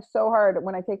been trying so hard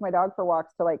when I take my dog for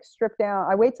walks to, like, strip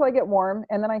down. I wait till I get warm,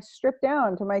 and then I strip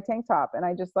down to my tank top, and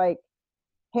I just, like,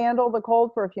 handle the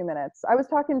cold for a few minutes. I was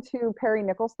talking to Perry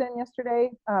Nicholson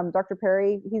yesterday. Dr.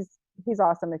 Perry, he's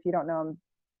awesome. If you don't know him,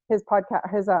 his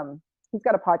podcast, he's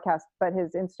got a podcast, but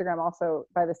his Instagram also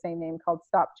by the same name, called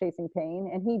Stop Chasing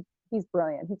Pain. And he's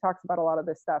brilliant. He talks about a lot of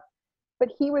this stuff, but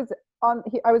he was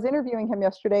I was interviewing him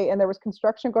yesterday, and there was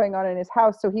construction going on in his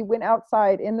house. So he went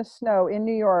outside in the snow in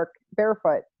New York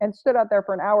barefoot and stood out there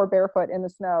for an hour barefoot in the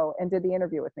snow and did the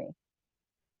interview with me.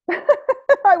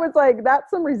 I was like, that's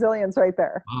some resilience right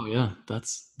there. Oh yeah,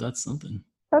 that's something.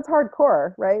 That's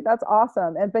hardcore, right? That's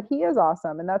awesome. And but he is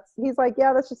awesome. And he's like,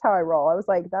 yeah, that's just how I roll. I was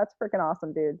like, that's freaking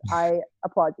awesome, dude. I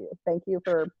applaud you. Thank you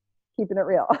for keeping it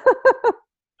real.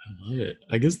 I love it.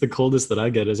 I guess the coldest that I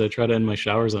get is I try to end my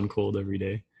showers on cold every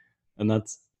day, and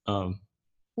that's You're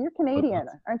but Canadian.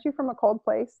 Aren't you from a cold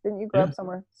place? Didn't you grow yeah. up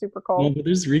somewhere super No, cold? but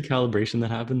there's recalibration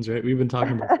that happens, right? We've been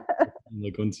talking about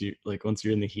like once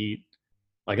you're in the heat.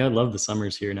 Like I love the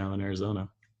summers here now in Arizona.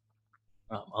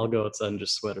 I'll go outside and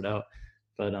just sweat it out.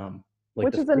 But like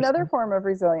Which the is first another form of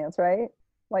resilience, right?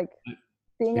 Like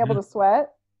being able yeah, to sweat.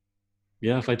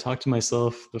 yeah. If I talk to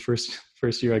myself the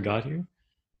first year I got here,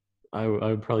 I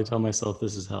would probably tell myself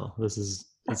this is hell. This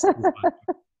is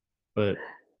but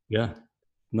yeah,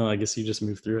 no, I guess you just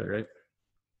move through it, right?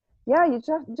 Yeah, you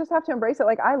just have to embrace it.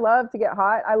 Like I love to get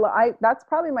hot. I that's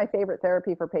probably my favorite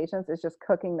therapy for patients is just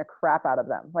cooking the crap out of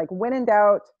them. Like when in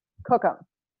doubt, cook them.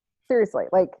 Seriously,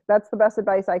 like that's the best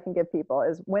advice I can give people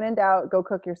is when in doubt, go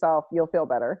cook yourself. You'll feel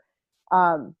better.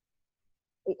 Um,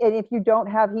 and if you don't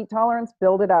have heat tolerance,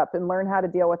 build it up and learn how to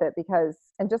deal with it because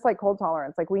and just like cold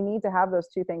tolerance, like we need to have those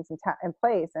two things in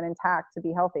place and intact to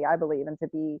be healthy, I believe, and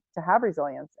to have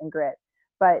resilience and grit,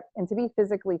 but and to be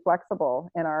physically flexible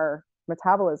in our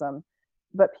metabolism.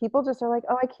 But people just are like,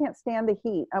 oh, I can't stand the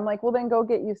heat. I'm like, well, then go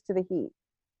get used to the heat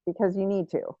because you need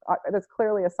to. That's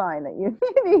clearly a sign that you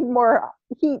need more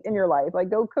heat in your life.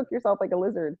 Like, go cook yourself like a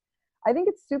lizard. I think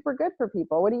it's super good for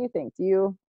people. What do you think? Do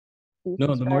you No,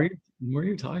 subscribe? the more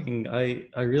you're talking,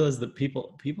 I realize that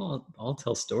people all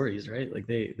tell stories, right? Like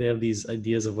they have these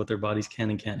ideas of what their bodies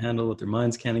can and can't handle, what their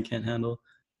minds can and can't handle,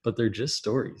 but they're just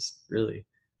stories, really.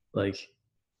 Like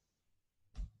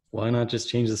why not just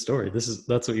change the story?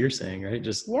 That's what you're saying, right?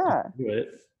 Just Yeah, do it,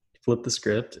 flip the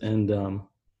script, and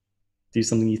do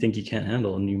something you think you can't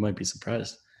handle, and you might be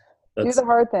surprised. do That's the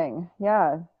hard thing.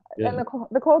 Yeah. yeah. And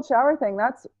the cold shower thing,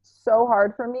 that's so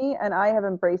hard for me. And I have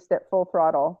embraced it full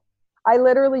throttle. I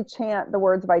literally chant the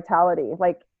words vitality.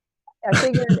 Like, I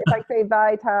figured if I say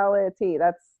vitality,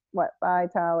 that's what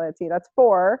vitality, that's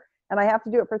four. And I have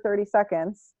to do it for 30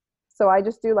 seconds. So I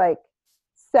just do like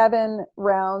 7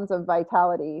 rounds of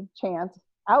vitality chant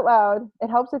out loud. It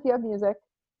helps if you have music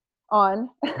on.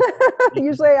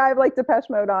 Usually I have like Depeche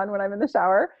Mode on when I'm in the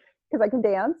shower because I can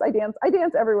dance. I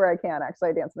dance everywhere I can. Actually,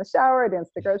 I dance in the shower. I dance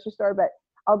at the grocery store, but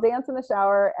I'll dance in the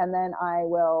shower and then I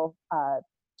will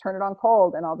turn it on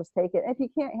cold and I'll just take it. And if you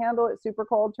can't handle it super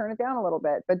cold, turn it down a little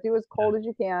bit, but do as cold as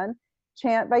you can.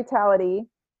 Chant vitality,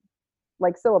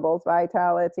 like syllables,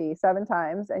 vitality 7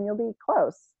 times, and you'll be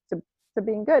close to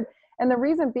being good. And the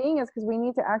reason being is because we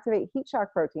need to activate heat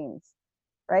shock proteins,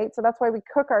 right? So that's why we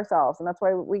cook ourselves, and that's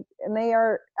why and they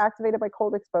are activated by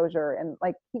cold exposure. And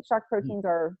like heat shock proteins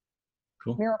are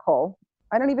Cool. miracle.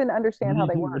 I don't even understand how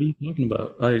they What work. are you talking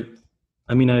about?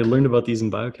 I mean, I learned about these in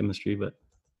biochemistry, but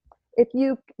If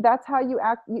you, that's how you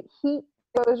act. Heat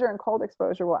exposure and cold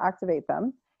exposure will activate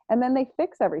them, and then they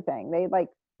fix everything.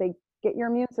 They get your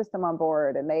immune system on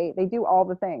board, and they do all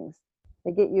the things.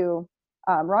 They get you.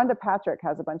 Rhonda Patrick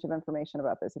has a bunch of information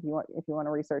about this if you want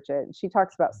to research it. She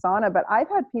talks about sauna, but I've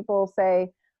had people say,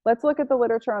 let's look at the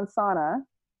literature on sauna,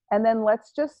 and then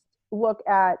let's just look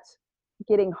at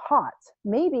getting hot.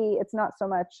 Maybe it's not so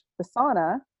much the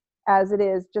sauna as it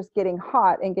is just getting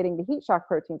hot and getting the heat shock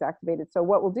proteins activated. So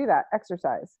what will do that?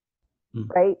 Exercise, mm,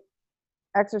 right?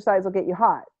 Exercise will get you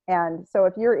hot. And so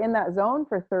if you're in that zone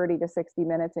for 30 to 60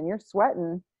 minutes and you're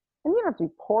sweating, and you don't have to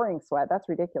be pouring sweat, that's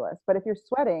ridiculous. But if you're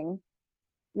sweating,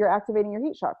 you're activating your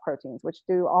heat shock proteins, which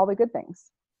do all the good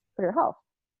things for your health.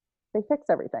 They fix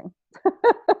everything.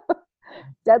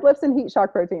 Deadlifts and heat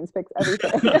shock proteins fix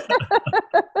everything.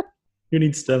 who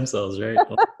needs stem cells, right?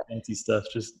 All fancy stuff.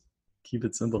 Just keep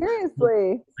it simple.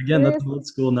 Seriously. Again, that's an Seriously. old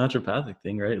school naturopathic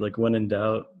thing, right? Like when in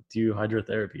doubt, do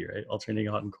hydrotherapy, right?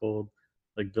 Alternating hot and cold,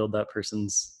 like build that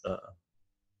person's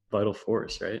vital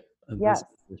force, right? And this Yes. is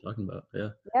what we're talking about. Yeah.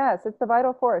 Yes, it's the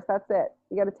vital force. That's it.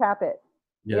 You got to tap it.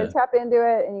 You got Yeah. to tap into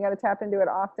it, and you got to tap into it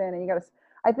often. And you got to,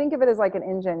 I think of it as like an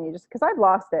engine. You just, because I've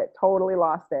lost it, totally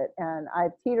lost it. And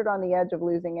I've teetered on the edge of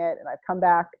losing it. And I've come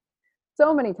back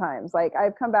so many times. Like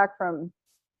I've come back from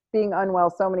being unwell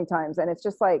so many times. And it's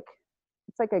just like,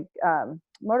 it's like a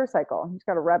motorcycle. You just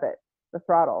got to rev it, the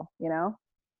throttle, you know?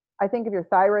 I think of your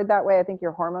thyroid that way. I think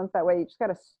your hormones that way. You just got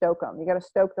to stoke them. You got to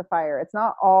stoke the fire. It's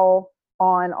not all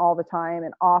on all the time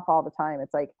and off all the time.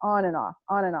 It's like on and off,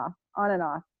 on and off, on and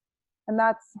off. And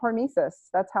that's hormesis.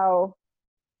 That's how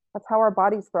our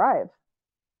bodies thrive.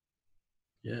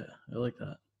 Yeah, I like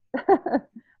that.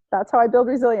 That's how I build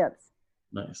resilience.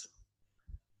 Nice.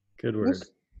 Good You word.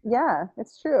 yeah,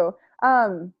 it's true.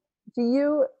 Um, do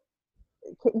you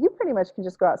you pretty much can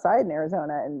just go outside in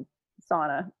Arizona and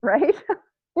sauna, right?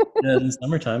 Yeah, in the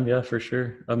summertime, yeah, for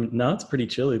sure. Now it's pretty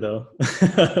chilly though.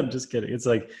 I'm just kidding. It's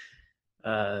like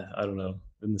I don't know,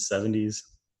 in the 70s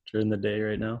during the day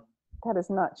right now. That is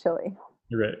not chilly.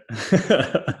 You're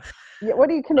right. Yeah, what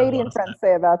do you I've Canadian lost friends that.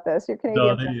 say about this? Your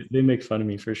No, Canadian friends, they make fun of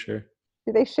me for sure.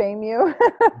 do they shame you?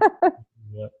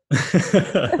 Yeah.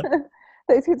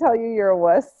 They can tell you you're a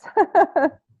wuss.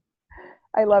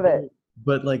 I love it.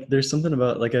 But like there's something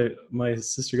about like my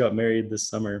sister got married this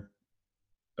summer.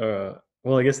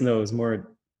 Well, I guess no, it was more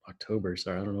October.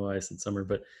 Sorry, I don't know why I said summer,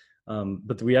 but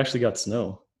we actually got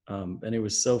snow, and it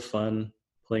was so fun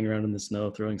playing around in the snow,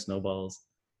 throwing snowballs.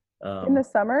 In the Um,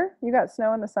 summer, you got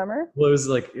snow in the summer? well,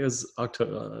 it was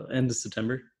October, end of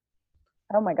September.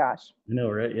 Oh my gosh. I know,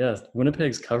 right? Yeah,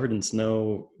 Winnipeg's covered in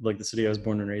snow, like the city I was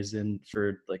born and raised in,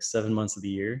 for like 7 months of the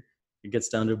year. It gets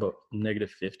down to about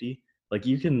 -50. Like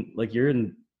you're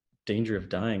in danger of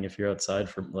dying if you're outside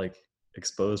for like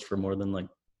exposed for more than like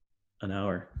an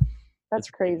hour. That's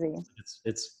It's ridiculous. crazy.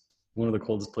 It's one of the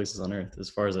coldest places on earth, as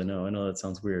far as I know. I know that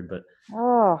sounds weird, but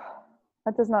Oh,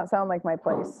 that does not sound like my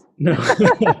place. no,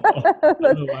 I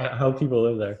don't know how people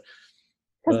live there,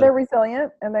 Because but they're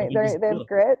resilient and they just they have deal.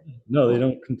 grit. No, they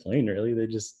don't complain really. They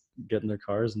just get in their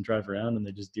cars and drive around, and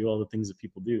they just do all the things that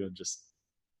people do, and just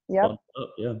Yep. bump up.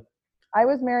 Yeah, I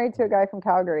was married to a guy from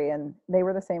Calgary and they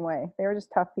were the same way. They were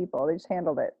just tough people. They just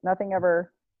handled it. Nothing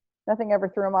ever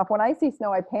threw them off. When I see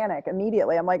snow, I panic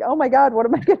immediately. I'm like, "Oh my god, what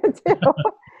am I going to do?"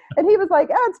 And he was like,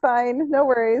 "Ah, it's fine. No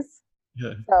worries."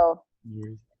 yeah. So,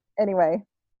 anyway,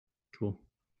 Cool.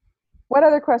 what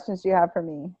other questions do you have for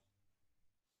me?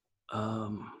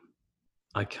 Um,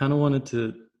 I kind of wanted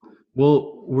to.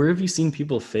 Well, where have you seen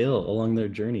people fail along their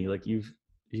journey? Like you've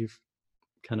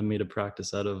kind of made a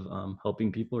practice out of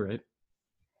helping people, right?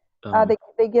 Um,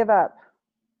 They give up.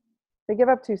 They give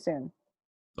up too soon.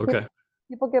 okay.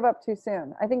 People give up too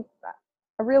soon. I think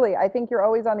you're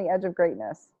always on the edge of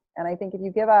greatness. And I think if you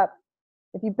give up,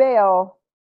 if you bail,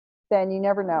 then you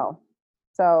never know.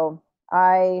 So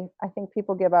I think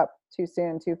people give up too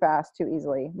soon, too fast, too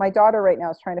easily. My daughter right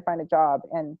now is trying to find a job,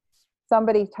 and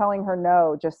somebody telling her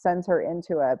no just sends her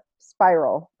into a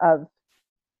spiral of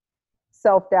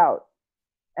self doubt.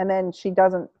 And then she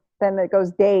doesn't, then it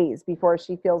goes days before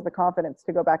she feels the confidence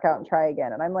to go back out and try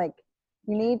again. And I'm like,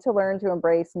 you need to learn to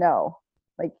embrace no.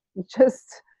 Like, it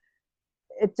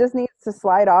just needs to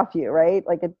slide off you, right?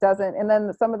 Like it doesn't. And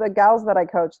then some of the gals that I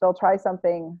coach, they'll try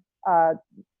something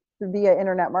via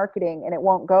internet marketing and it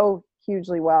won't go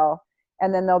hugely well.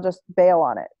 And then they'll just bail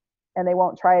on it and they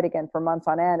won't try it again for months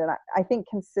on end. And I think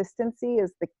consistency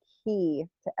is the key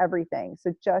to everything.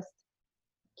 So just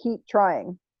keep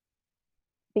trying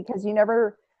because you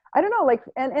never, I don't know, like,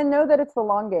 and know that it's the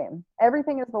long game.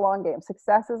 Everything is the long game.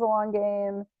 Success is a long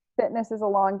game. Fitness is a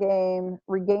long game.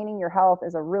 Regaining your health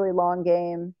is a really long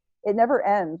game. It never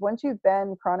ends. Once you've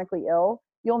been chronically ill,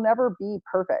 you'll never be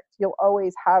perfect. You'll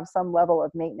always have some level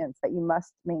of maintenance that you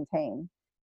must maintain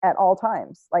at all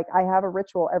times. Like I have a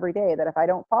ritual every day that if I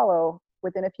don't follow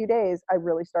within a few days, I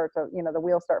really start to, the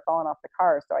wheels start falling off the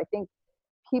car. So I think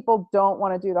people don't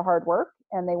want to do the hard work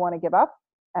and they want to give up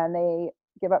and they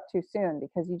give up too soon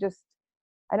because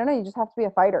I don't know, you just have to be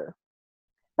a fighter.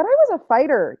 But I was a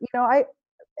fighter,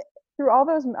 through all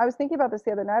those, I was thinking about this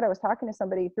the other night. I was talking to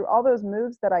somebody through all those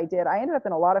moves that I did. I ended up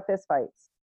in a lot of fist fights,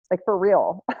 like for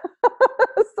real.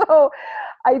 So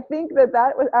I think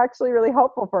that was actually really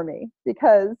helpful for me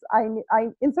because and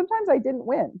sometimes I didn't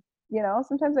win,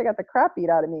 sometimes I got the crap beat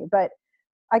out of me, but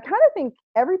I kind of think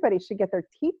everybody should get their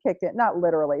teeth kicked in, not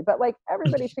literally, but like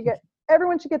everyone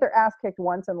should get their ass kicked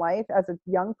once in life as a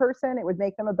young person. It would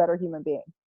make them a better human being.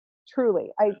 Truly.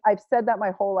 I've said that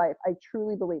my whole life. I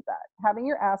truly believe that. Having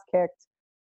your ass kicked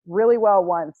really well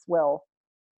once will,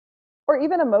 or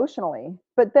even emotionally.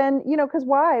 But then, because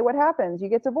why? What happens? You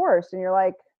get divorced and you're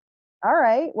like, all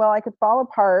right, well, I could fall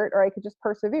apart or I could just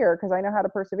persevere because I know how to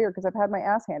persevere because I've had my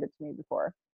ass handed to me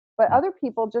before. But other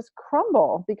people just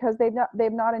crumble because they've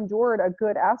not endured a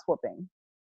good ass whooping.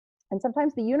 And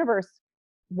sometimes the universe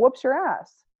whoops your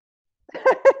ass.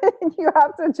 You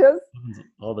have to just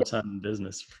All the time in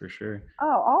business for sure.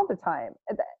 all the time.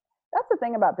 That's the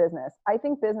thing about business. I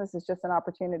think business is just an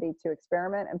opportunity to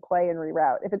experiment and play and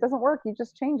reroute. If it doesn't work, you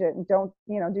just change it and don't,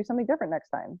 do something different next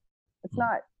time. It's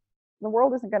not, the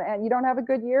world isn't going to end. You don't have a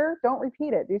good year, don't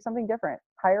repeat it. Do something different.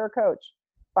 Hire a coach.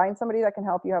 Find somebody that can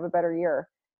help you have a better year.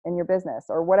 in your business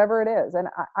or whatever it is. And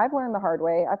I've learned the hard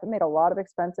way. I've made a lot of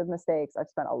expensive mistakes. I've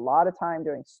spent a lot of time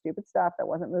doing stupid stuff that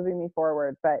wasn't moving me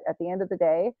forward. But at the end of the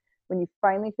day, when you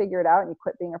finally figure it out and you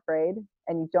quit being afraid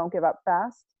and you don't give up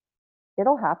fast,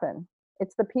 it'll happen.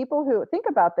 It's the people who think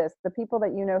about this, the people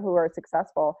that you know who are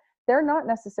successful, they're not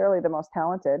necessarily the most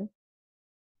talented.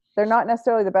 They're not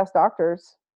necessarily the best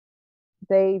doctors.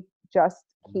 They just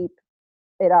keep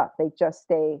it up. They just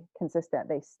stay consistent.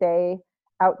 They stay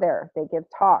out there. They give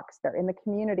talks. They're in the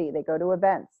community. They go to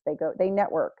events. They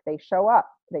network. They show up.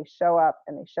 They show up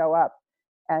and they show up.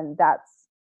 And that's,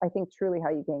 I think, truly how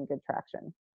you gain good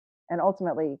traction and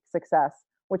ultimately success,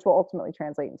 which will ultimately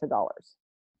translate into dollars.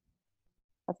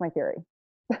 That's my theory.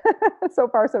 So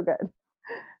far, so good.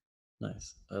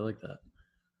 Nice. I like that.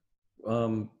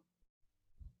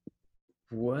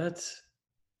 What?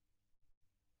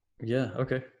 Yeah.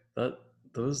 Okay. That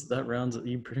rounds,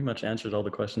 you pretty much answered all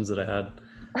the questions that I had.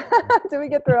 Did we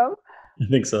get through them? I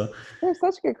think so. They're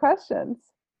such good questions.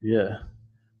 Yeah.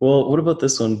 Well, what about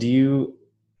this one?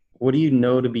 What do you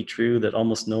know to be true that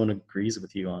almost no one agrees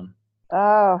with you on?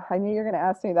 Oh, I knew you were going to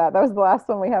ask me that. That was the last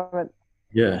one we haven't.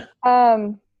 Yeah.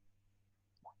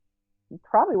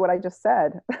 Probably what I just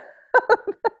said.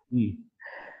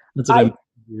 That's what I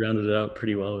rounded it out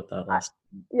pretty well with that last.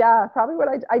 Yeah, probably what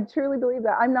I truly believe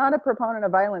that. I'm not a proponent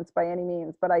of violence by any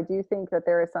means, but I do think that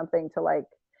there is something to like,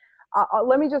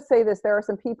 let me just say this. There are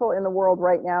some people in the world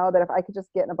right now that if I could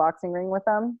just get in a boxing ring with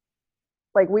them,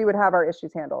 like we would have our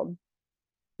issues handled.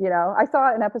 You know, I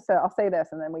saw an episode, I'll say this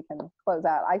and then we can close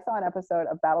out. I saw an episode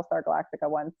of Battlestar Galactica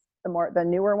once, the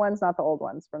newer ones, not the old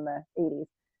ones from the 80s.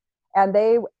 And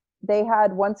they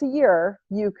had once a year,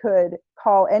 you could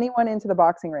call anyone into the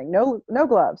boxing ring. No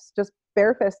gloves, just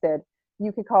barefisted.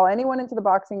 You could call anyone into the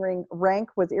boxing ring. Rank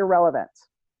was irrelevant.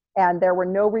 And there were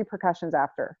no repercussions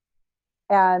after.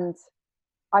 And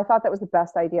I thought that was the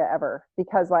best idea ever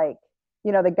because like,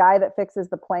 you know, the guy that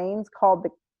fixes the planes called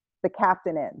the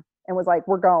captain in and was like,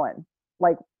 we're going.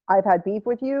 Like, I've had beef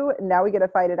with you, and now we get to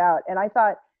fight it out. And I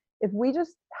thought, if we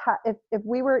just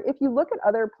if you look at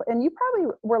other, and you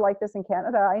probably were like this in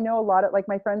Canada. I know a lot of like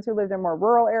my friends who lived in more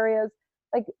rural areas,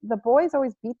 like the boys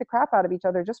always beat the crap out of each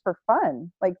other just for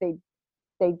fun. Like they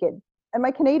get, and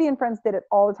my Canadian friends did it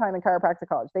all the time in chiropractic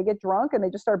college. They get drunk and they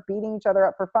just start beating each other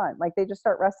up for fun. Like they just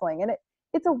start wrestling, and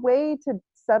it's a way to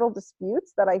settle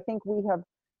disputes that I think we have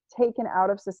taken out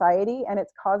of society, and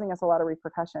it's causing us a lot of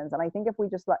repercussions. And I think if we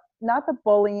just not the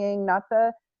bullying, not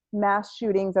the mass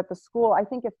shootings at the school, I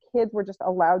think if kids were just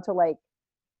allowed to like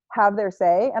have their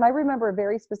say. And I remember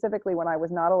very specifically when I was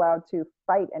not allowed to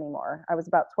fight anymore. I was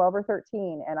about 12 or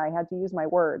 13 and I had to use my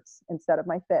words instead of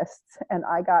my fists, and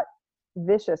I got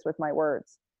vicious with my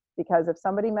words because if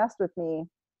somebody messed with me,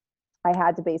 I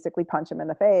had to basically punch them in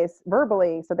the face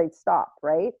verbally so they'd stop,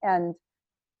 right? And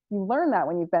you learn that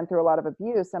when you've been through a lot of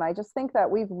abuse. And I just think that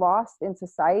we've lost in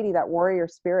society that warrior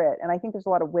spirit. And I think there's a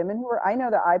lot of women who are, I know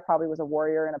that I probably was a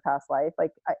warrior in a past life.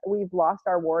 Like we've lost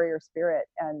our warrior spirit,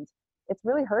 and it's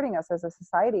really hurting us as a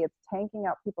society. It's tanking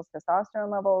out people's testosterone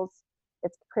levels.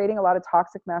 It's creating a lot of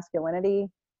toxic masculinity.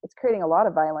 It's creating a lot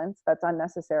of violence that's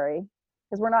unnecessary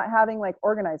because we're not having like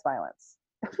organized violence,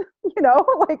 you know,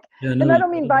 like, yeah, no, and I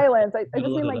don't mean violence. I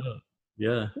just mean like,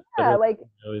 yeah, like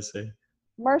I always say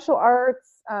martial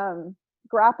arts,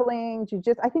 grappling,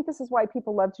 jujitsu. I think this is why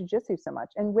people love jujitsu so much,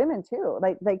 and women too.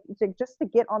 Like just to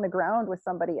get on the ground with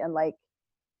somebody and like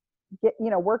get,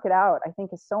 you know, work it out. I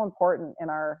think is so important in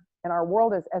our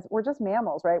world as we're just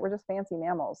mammals, right? We're just fancy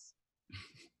mammals.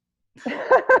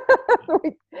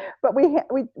 But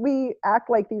we act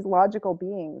like these logical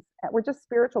beings. We're just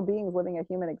spiritual beings living a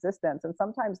human existence, and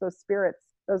sometimes those spirits,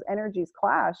 those energies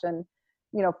clash. And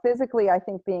you know, physically, I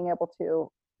think being able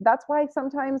to, that's why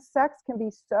sometimes sex can be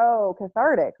so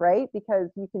cathartic, right? Because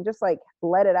you can just like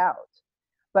let it out.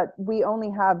 But we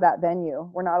only have that venue.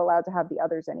 We're not allowed to have the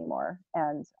others anymore.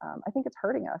 And I think it's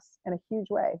hurting us in a huge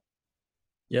way.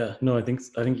 Yeah, no, I think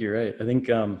you're right. I think,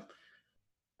 and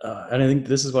I think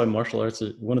this is why martial arts are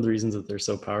one of the reasons that they're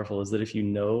so powerful is that if you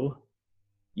know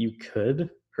you could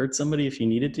hurt somebody if you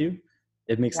needed to,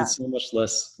 it makes it so much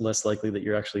less likely that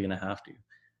you're actually going to have to.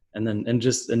 And then,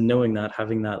 and knowing that,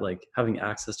 having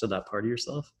access to that part of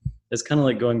yourself, it's kind of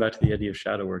like going back to the idea of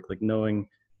shadow work, like knowing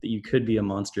that you could be a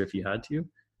monster if you had to,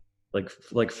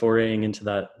 like foraying into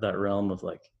that realm of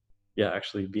like, yeah,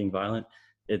 actually being violent.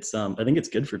 It's, I think it's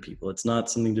good for people. It's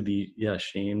not something to be,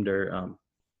 shamed or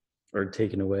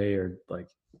taken away or like,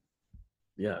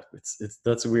 yeah, it's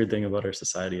that's a weird thing about our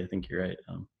society. I think you're right.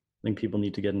 I think people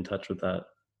need to get in touch with that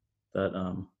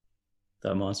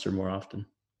monster more often.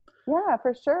 Yeah,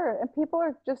 for sure. And people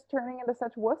are just turning into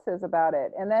such wusses about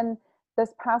it. And then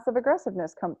this passive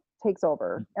aggressiveness takes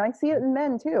over. And I see it in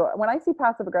men too. When I see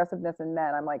passive aggressiveness in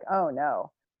men, I'm like, oh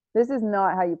no, this is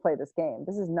not how you play this game.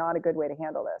 This is not a good way to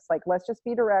handle this. Like, let's just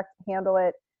be direct, handle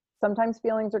it. Sometimes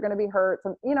feelings are going to be hurt.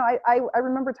 You know, I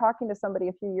remember talking to somebody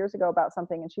a few years ago about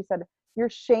something, and she said, you're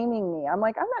shaming me. I'm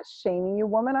like, I'm not shaming you,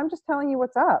 woman. I'm just telling you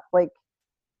what's up. Like,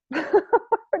 what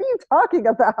are you talking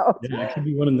about? Yeah, it could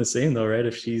be one and the same though, right?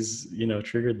 If she's, you know,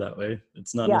 triggered that way,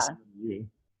 it's not Yeah. necessarily you.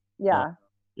 Yeah.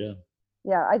 Yeah.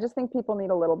 Yeah. I just think people need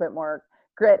a little bit more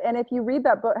grit. And if you read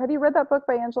that book, have you read that book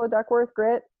by Angela Duckworth,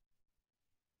 Grit?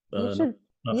 You No, should,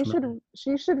 not familiar.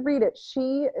 you should read it.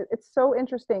 It's so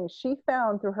interesting. She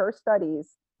found through her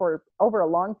studies for over a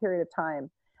long period of time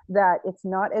that it's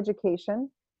not education,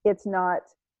 it's not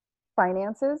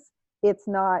finances, it's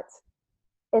not,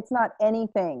 it's not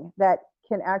anything that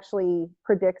can actually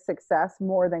predict success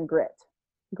more than grit.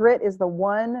 Grit is the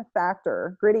one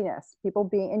factor, grittiness, people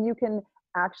being, and you can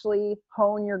actually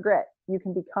hone your grit. You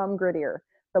can become grittier.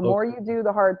 The more Okay. you do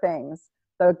the hard things,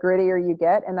 the grittier you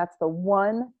get. And that's the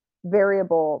one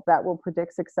variable that will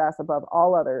predict success above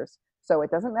all others. So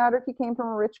it doesn't matter if you came from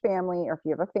a rich family or if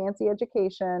you have a fancy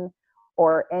education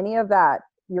or any of that,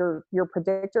 your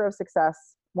predictor of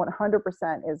success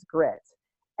 100% is grit.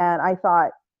 And I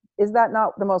thought, is that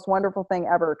not the most wonderful thing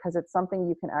ever? Because it's something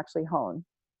you can actually hone,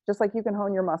 just like you can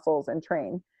hone your muscles and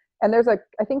train. And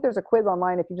I think there's a quiz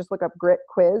online. If you just look up grit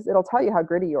quiz, it'll tell you how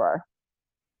gritty you are.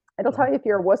 It'll tell you if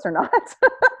you're a wuss or not.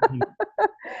 Mhm.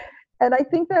 And I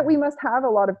think that we must have a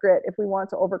lot of grit if we want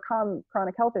to overcome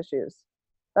chronic health issues.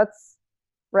 That's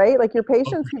right. Like your Oh,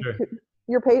 patients, for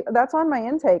sure. that's on my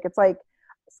intake. It's like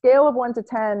scale of 1 to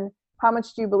 10, how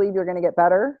much do you believe you're going to get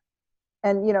better?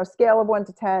 And, you know, scale of 1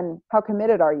 to 10, how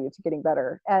committed are you to getting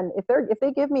better? And if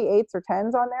they give me 8s or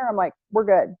 10s on there, I'm like, we're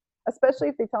good. Especially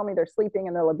if they tell me they're sleeping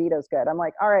and their libido's good. I'm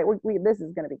like, all right, this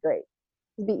is going to be great.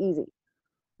 It'll be easy.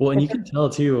 Well, and If you can tell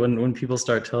too when people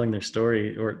start telling their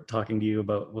story or talking to you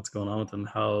about what's going on with them,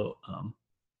 how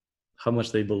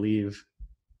much they believe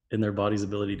in their body's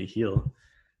ability to heal.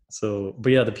 So,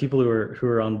 but yeah, the people who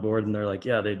are on board and they're like,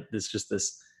 yeah, it's just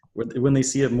this, when they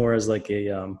see it more as like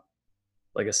a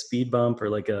speed bump or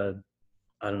like a,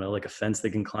 I don't know, like a fence they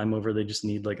can climb over. They just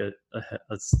need like a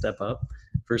step up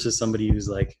versus somebody who's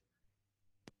like,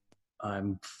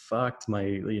 I'm fucked.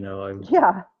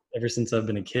 yeah, Ever since I've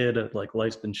been a kid, like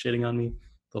life's been shitting on me.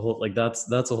 The whole, like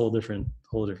that's a whole different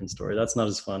story. That's not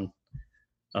as fun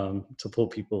to pull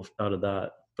people out of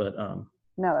that. But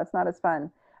no, that's not as fun.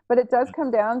 But it does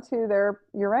come down to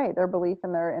you're right, their belief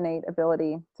in their innate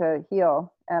ability to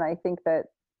heal. And I think that,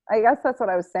 I guess that's what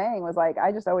I was saying was like,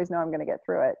 I just always know I'm going to get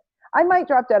through it. I might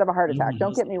drop dead of a heart attack.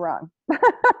 Don't get me wrong. but,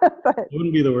 it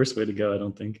wouldn't be the worst way to go, I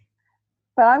don't think.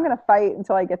 but I'm going to fight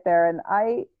until I get there.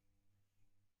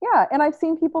 Yeah, and I've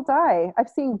seen people die. I've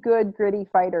seen good, gritty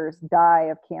fighters die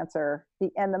of cancer.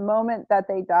 And the moment that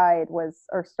they died or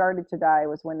started to die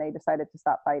was when they decided to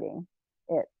stop fighting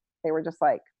it. They were just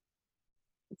like,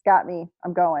 it's got me,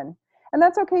 I'm going. And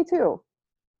that's okay too.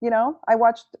 You know, I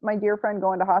watched my dear friend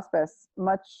go into hospice,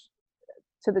 much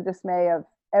to the dismay of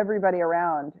everybody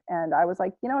around. And I was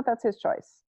like, you know what, that's his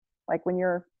choice. Like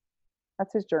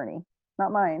that's his journey,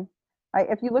 not mine.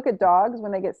 If you look at dogs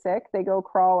when they get sick, they go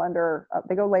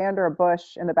they go lay under a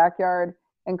bush in the backyard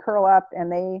and curl up, and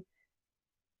they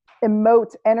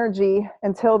emote energy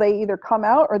until they either come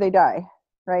out or they die,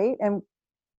 right? And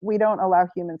we don't allow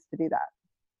humans to do that.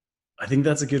 I think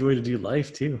that's a good way to do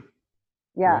life too,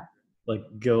 right? Yeah. Like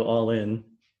go all in.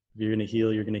 If you're gonna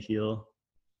heal, you're gonna heal.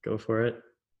 Go for it.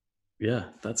 Yeah,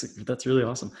 that's really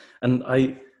awesome. And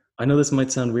I know this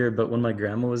might sound weird, but when my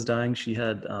grandma was dying, she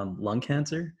had lung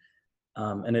cancer,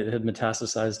 and it had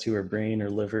metastasized to her brain, her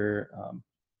liver,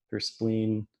 her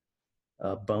spleen,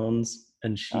 bones,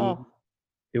 and Oh,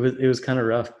 it was kind of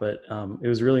rough, but it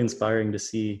was really inspiring to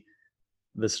see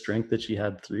the strength that she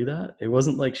had through that. It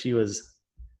wasn't like she was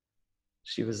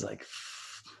like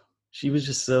she was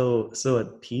just so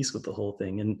at peace with the whole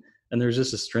thing, and there was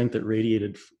just a strength that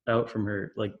radiated out from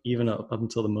her, like even up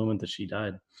until the moment that she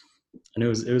died. And it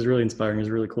was really inspiring. It was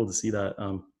really cool to see that.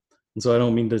 And so I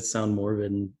don't mean to sound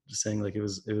morbid and just saying like it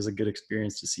was a good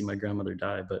experience to see my grandmother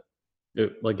die, but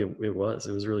it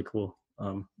was really cool.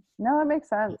 no, that makes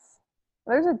sense.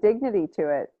 There's a dignity to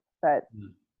it that,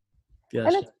 Yeah,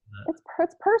 and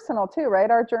it's personal too, right?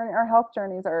 Our health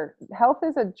journeys health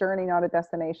is a journey, not a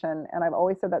destination. And I've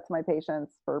always said that to my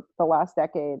patients for the last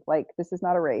decade. Like, this is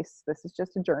not a race. This is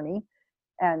just a journey.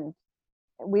 And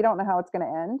we don't know how it's going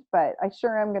to end, but I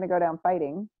sure am going to go down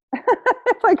fighting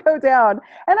if I go down.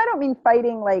 And I don't mean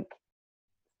fighting like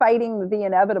fighting the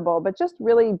inevitable, but just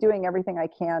really doing everything I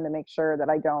can to make sure that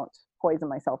I don't poison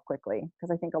myself quickly. Because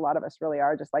I think a lot of us really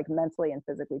are just like mentally and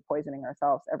physically poisoning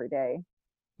ourselves every day.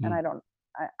 And I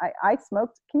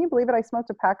smoked, can you believe it? I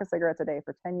smoked a pack of cigarettes a day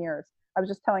for 10 years. I was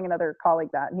just telling another colleague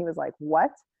that, and he was like,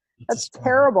 what? That's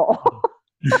terrible.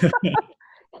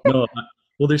 No,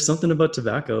 well, there's something about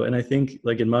tobacco. And I think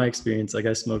like in my experience, like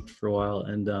I smoked for a while,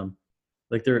 and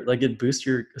like it boosts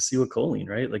your acetylcholine,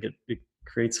 right? Like it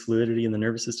creates fluidity in the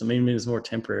nervous system. Maybe it's more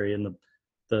temporary, and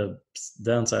the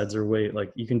downsides are way,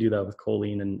 like you can do that with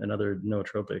choline and other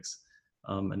nootropics,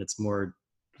 and it's more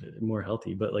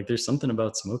healthy. But like there's something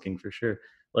about smoking for sure.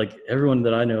 Like everyone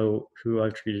that I know who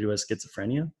I've treated who has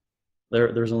schizophrenia,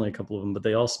 there's only a couple of them, but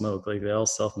they all smoke. Like they all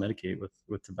self-medicate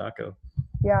with tobacco.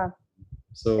 Yeah.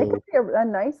 So it could be a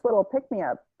nice little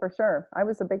pick-me-up for sure. I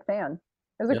was a big fan.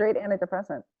 It was a great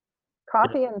antidepressant.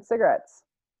 Coffee and cigarettes.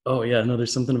 Oh yeah, no,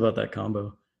 there's something about that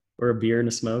combo. Or a beer and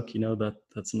a smoke,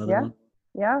 that's another one.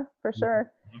 Yeah, for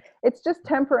sure. It's just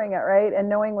tempering it, right? And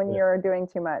knowing when you're doing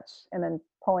too much and then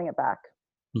pulling it back.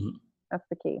 Mm-hmm. That's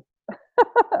the key.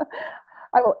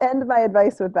 I will end my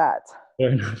advice with that.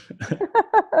 Fair enough.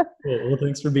 Well,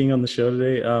 thanks for being on the show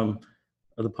today, or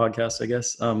the podcast, I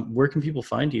guess. Where can people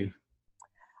find you?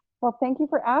 Well, thank you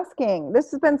for asking.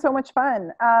 This has been so much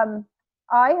fun.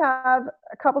 I have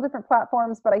a couple different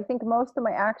platforms, but I think most of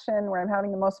my action where I'm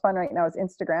having the most fun right now is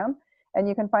Instagram. And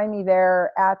you can find me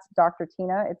there at Dr.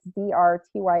 Tina. It's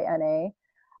DrTyna.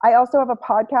 I also have a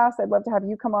podcast. I'd love to have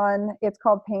you come on. It's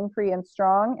called Pain Free and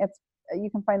Strong. You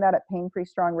can find that at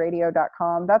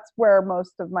painfreestrongradio.com. That's where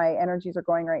most of my energies are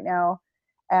going right now.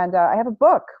 And I have a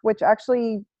book, which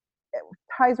actually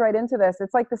ties right into this.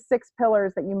 It's like the 6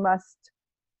 pillars that you must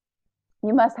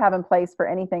have in place for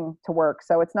anything to work.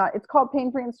 So it's called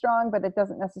Pain Free and Strong, but it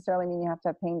doesn't necessarily mean you have to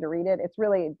have pain to read it. It's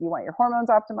really, do you want your hormones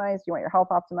optimized? Do you want your health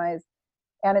optimized?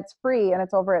 And it's free, and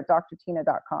it's over at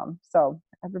drtyna.com. So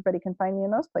everybody can find me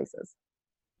in those places.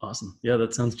 Awesome. Yeah,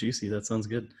 that sounds juicy. That sounds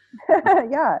good.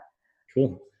 Yeah.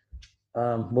 Cool.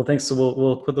 Well, thanks. So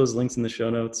we'll put those links in the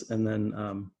show notes, and then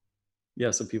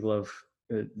so people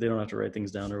they don't have to write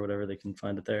things down or whatever. They can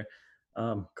find it there.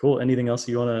 Cool. Anything else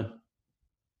you want to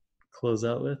close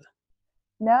out with?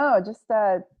 No, just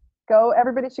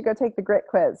everybody should go take the grit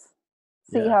quiz.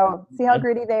 See how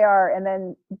gritty they are, and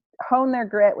then hone their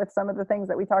grit with some of the things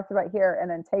that we talked about here, and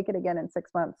then take it again in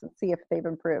 6 months and see if they've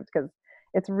improved, because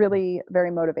it's really very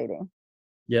motivating.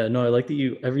 Yeah, no, I like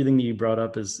that everything that you brought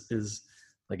up is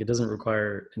like, it doesn't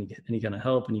require any kind of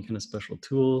help, any kind of special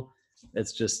tool.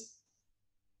 It's just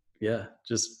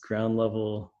ground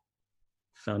level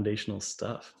foundational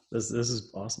stuff. This is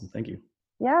awesome. Thank you.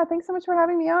 Yeah, thanks so much for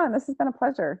having me on. This has been a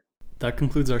pleasure. That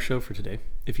concludes our show for today.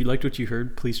 If you liked what you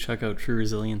heard, please check out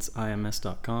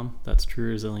TrueResilienceIMS.com. That's True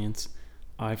Resilience,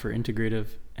 I for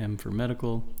integrative, M for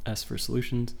medical, S for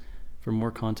solutions, for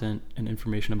more content and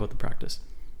information about the practice.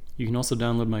 You can also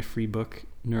download my free book,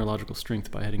 Neurological Strength,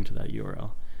 by heading to that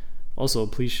URL. Also,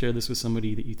 please share this with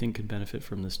somebody that you think could benefit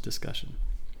from this discussion.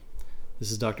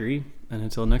 This is Dr. E, and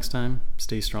until next time,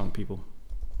 stay strong, people.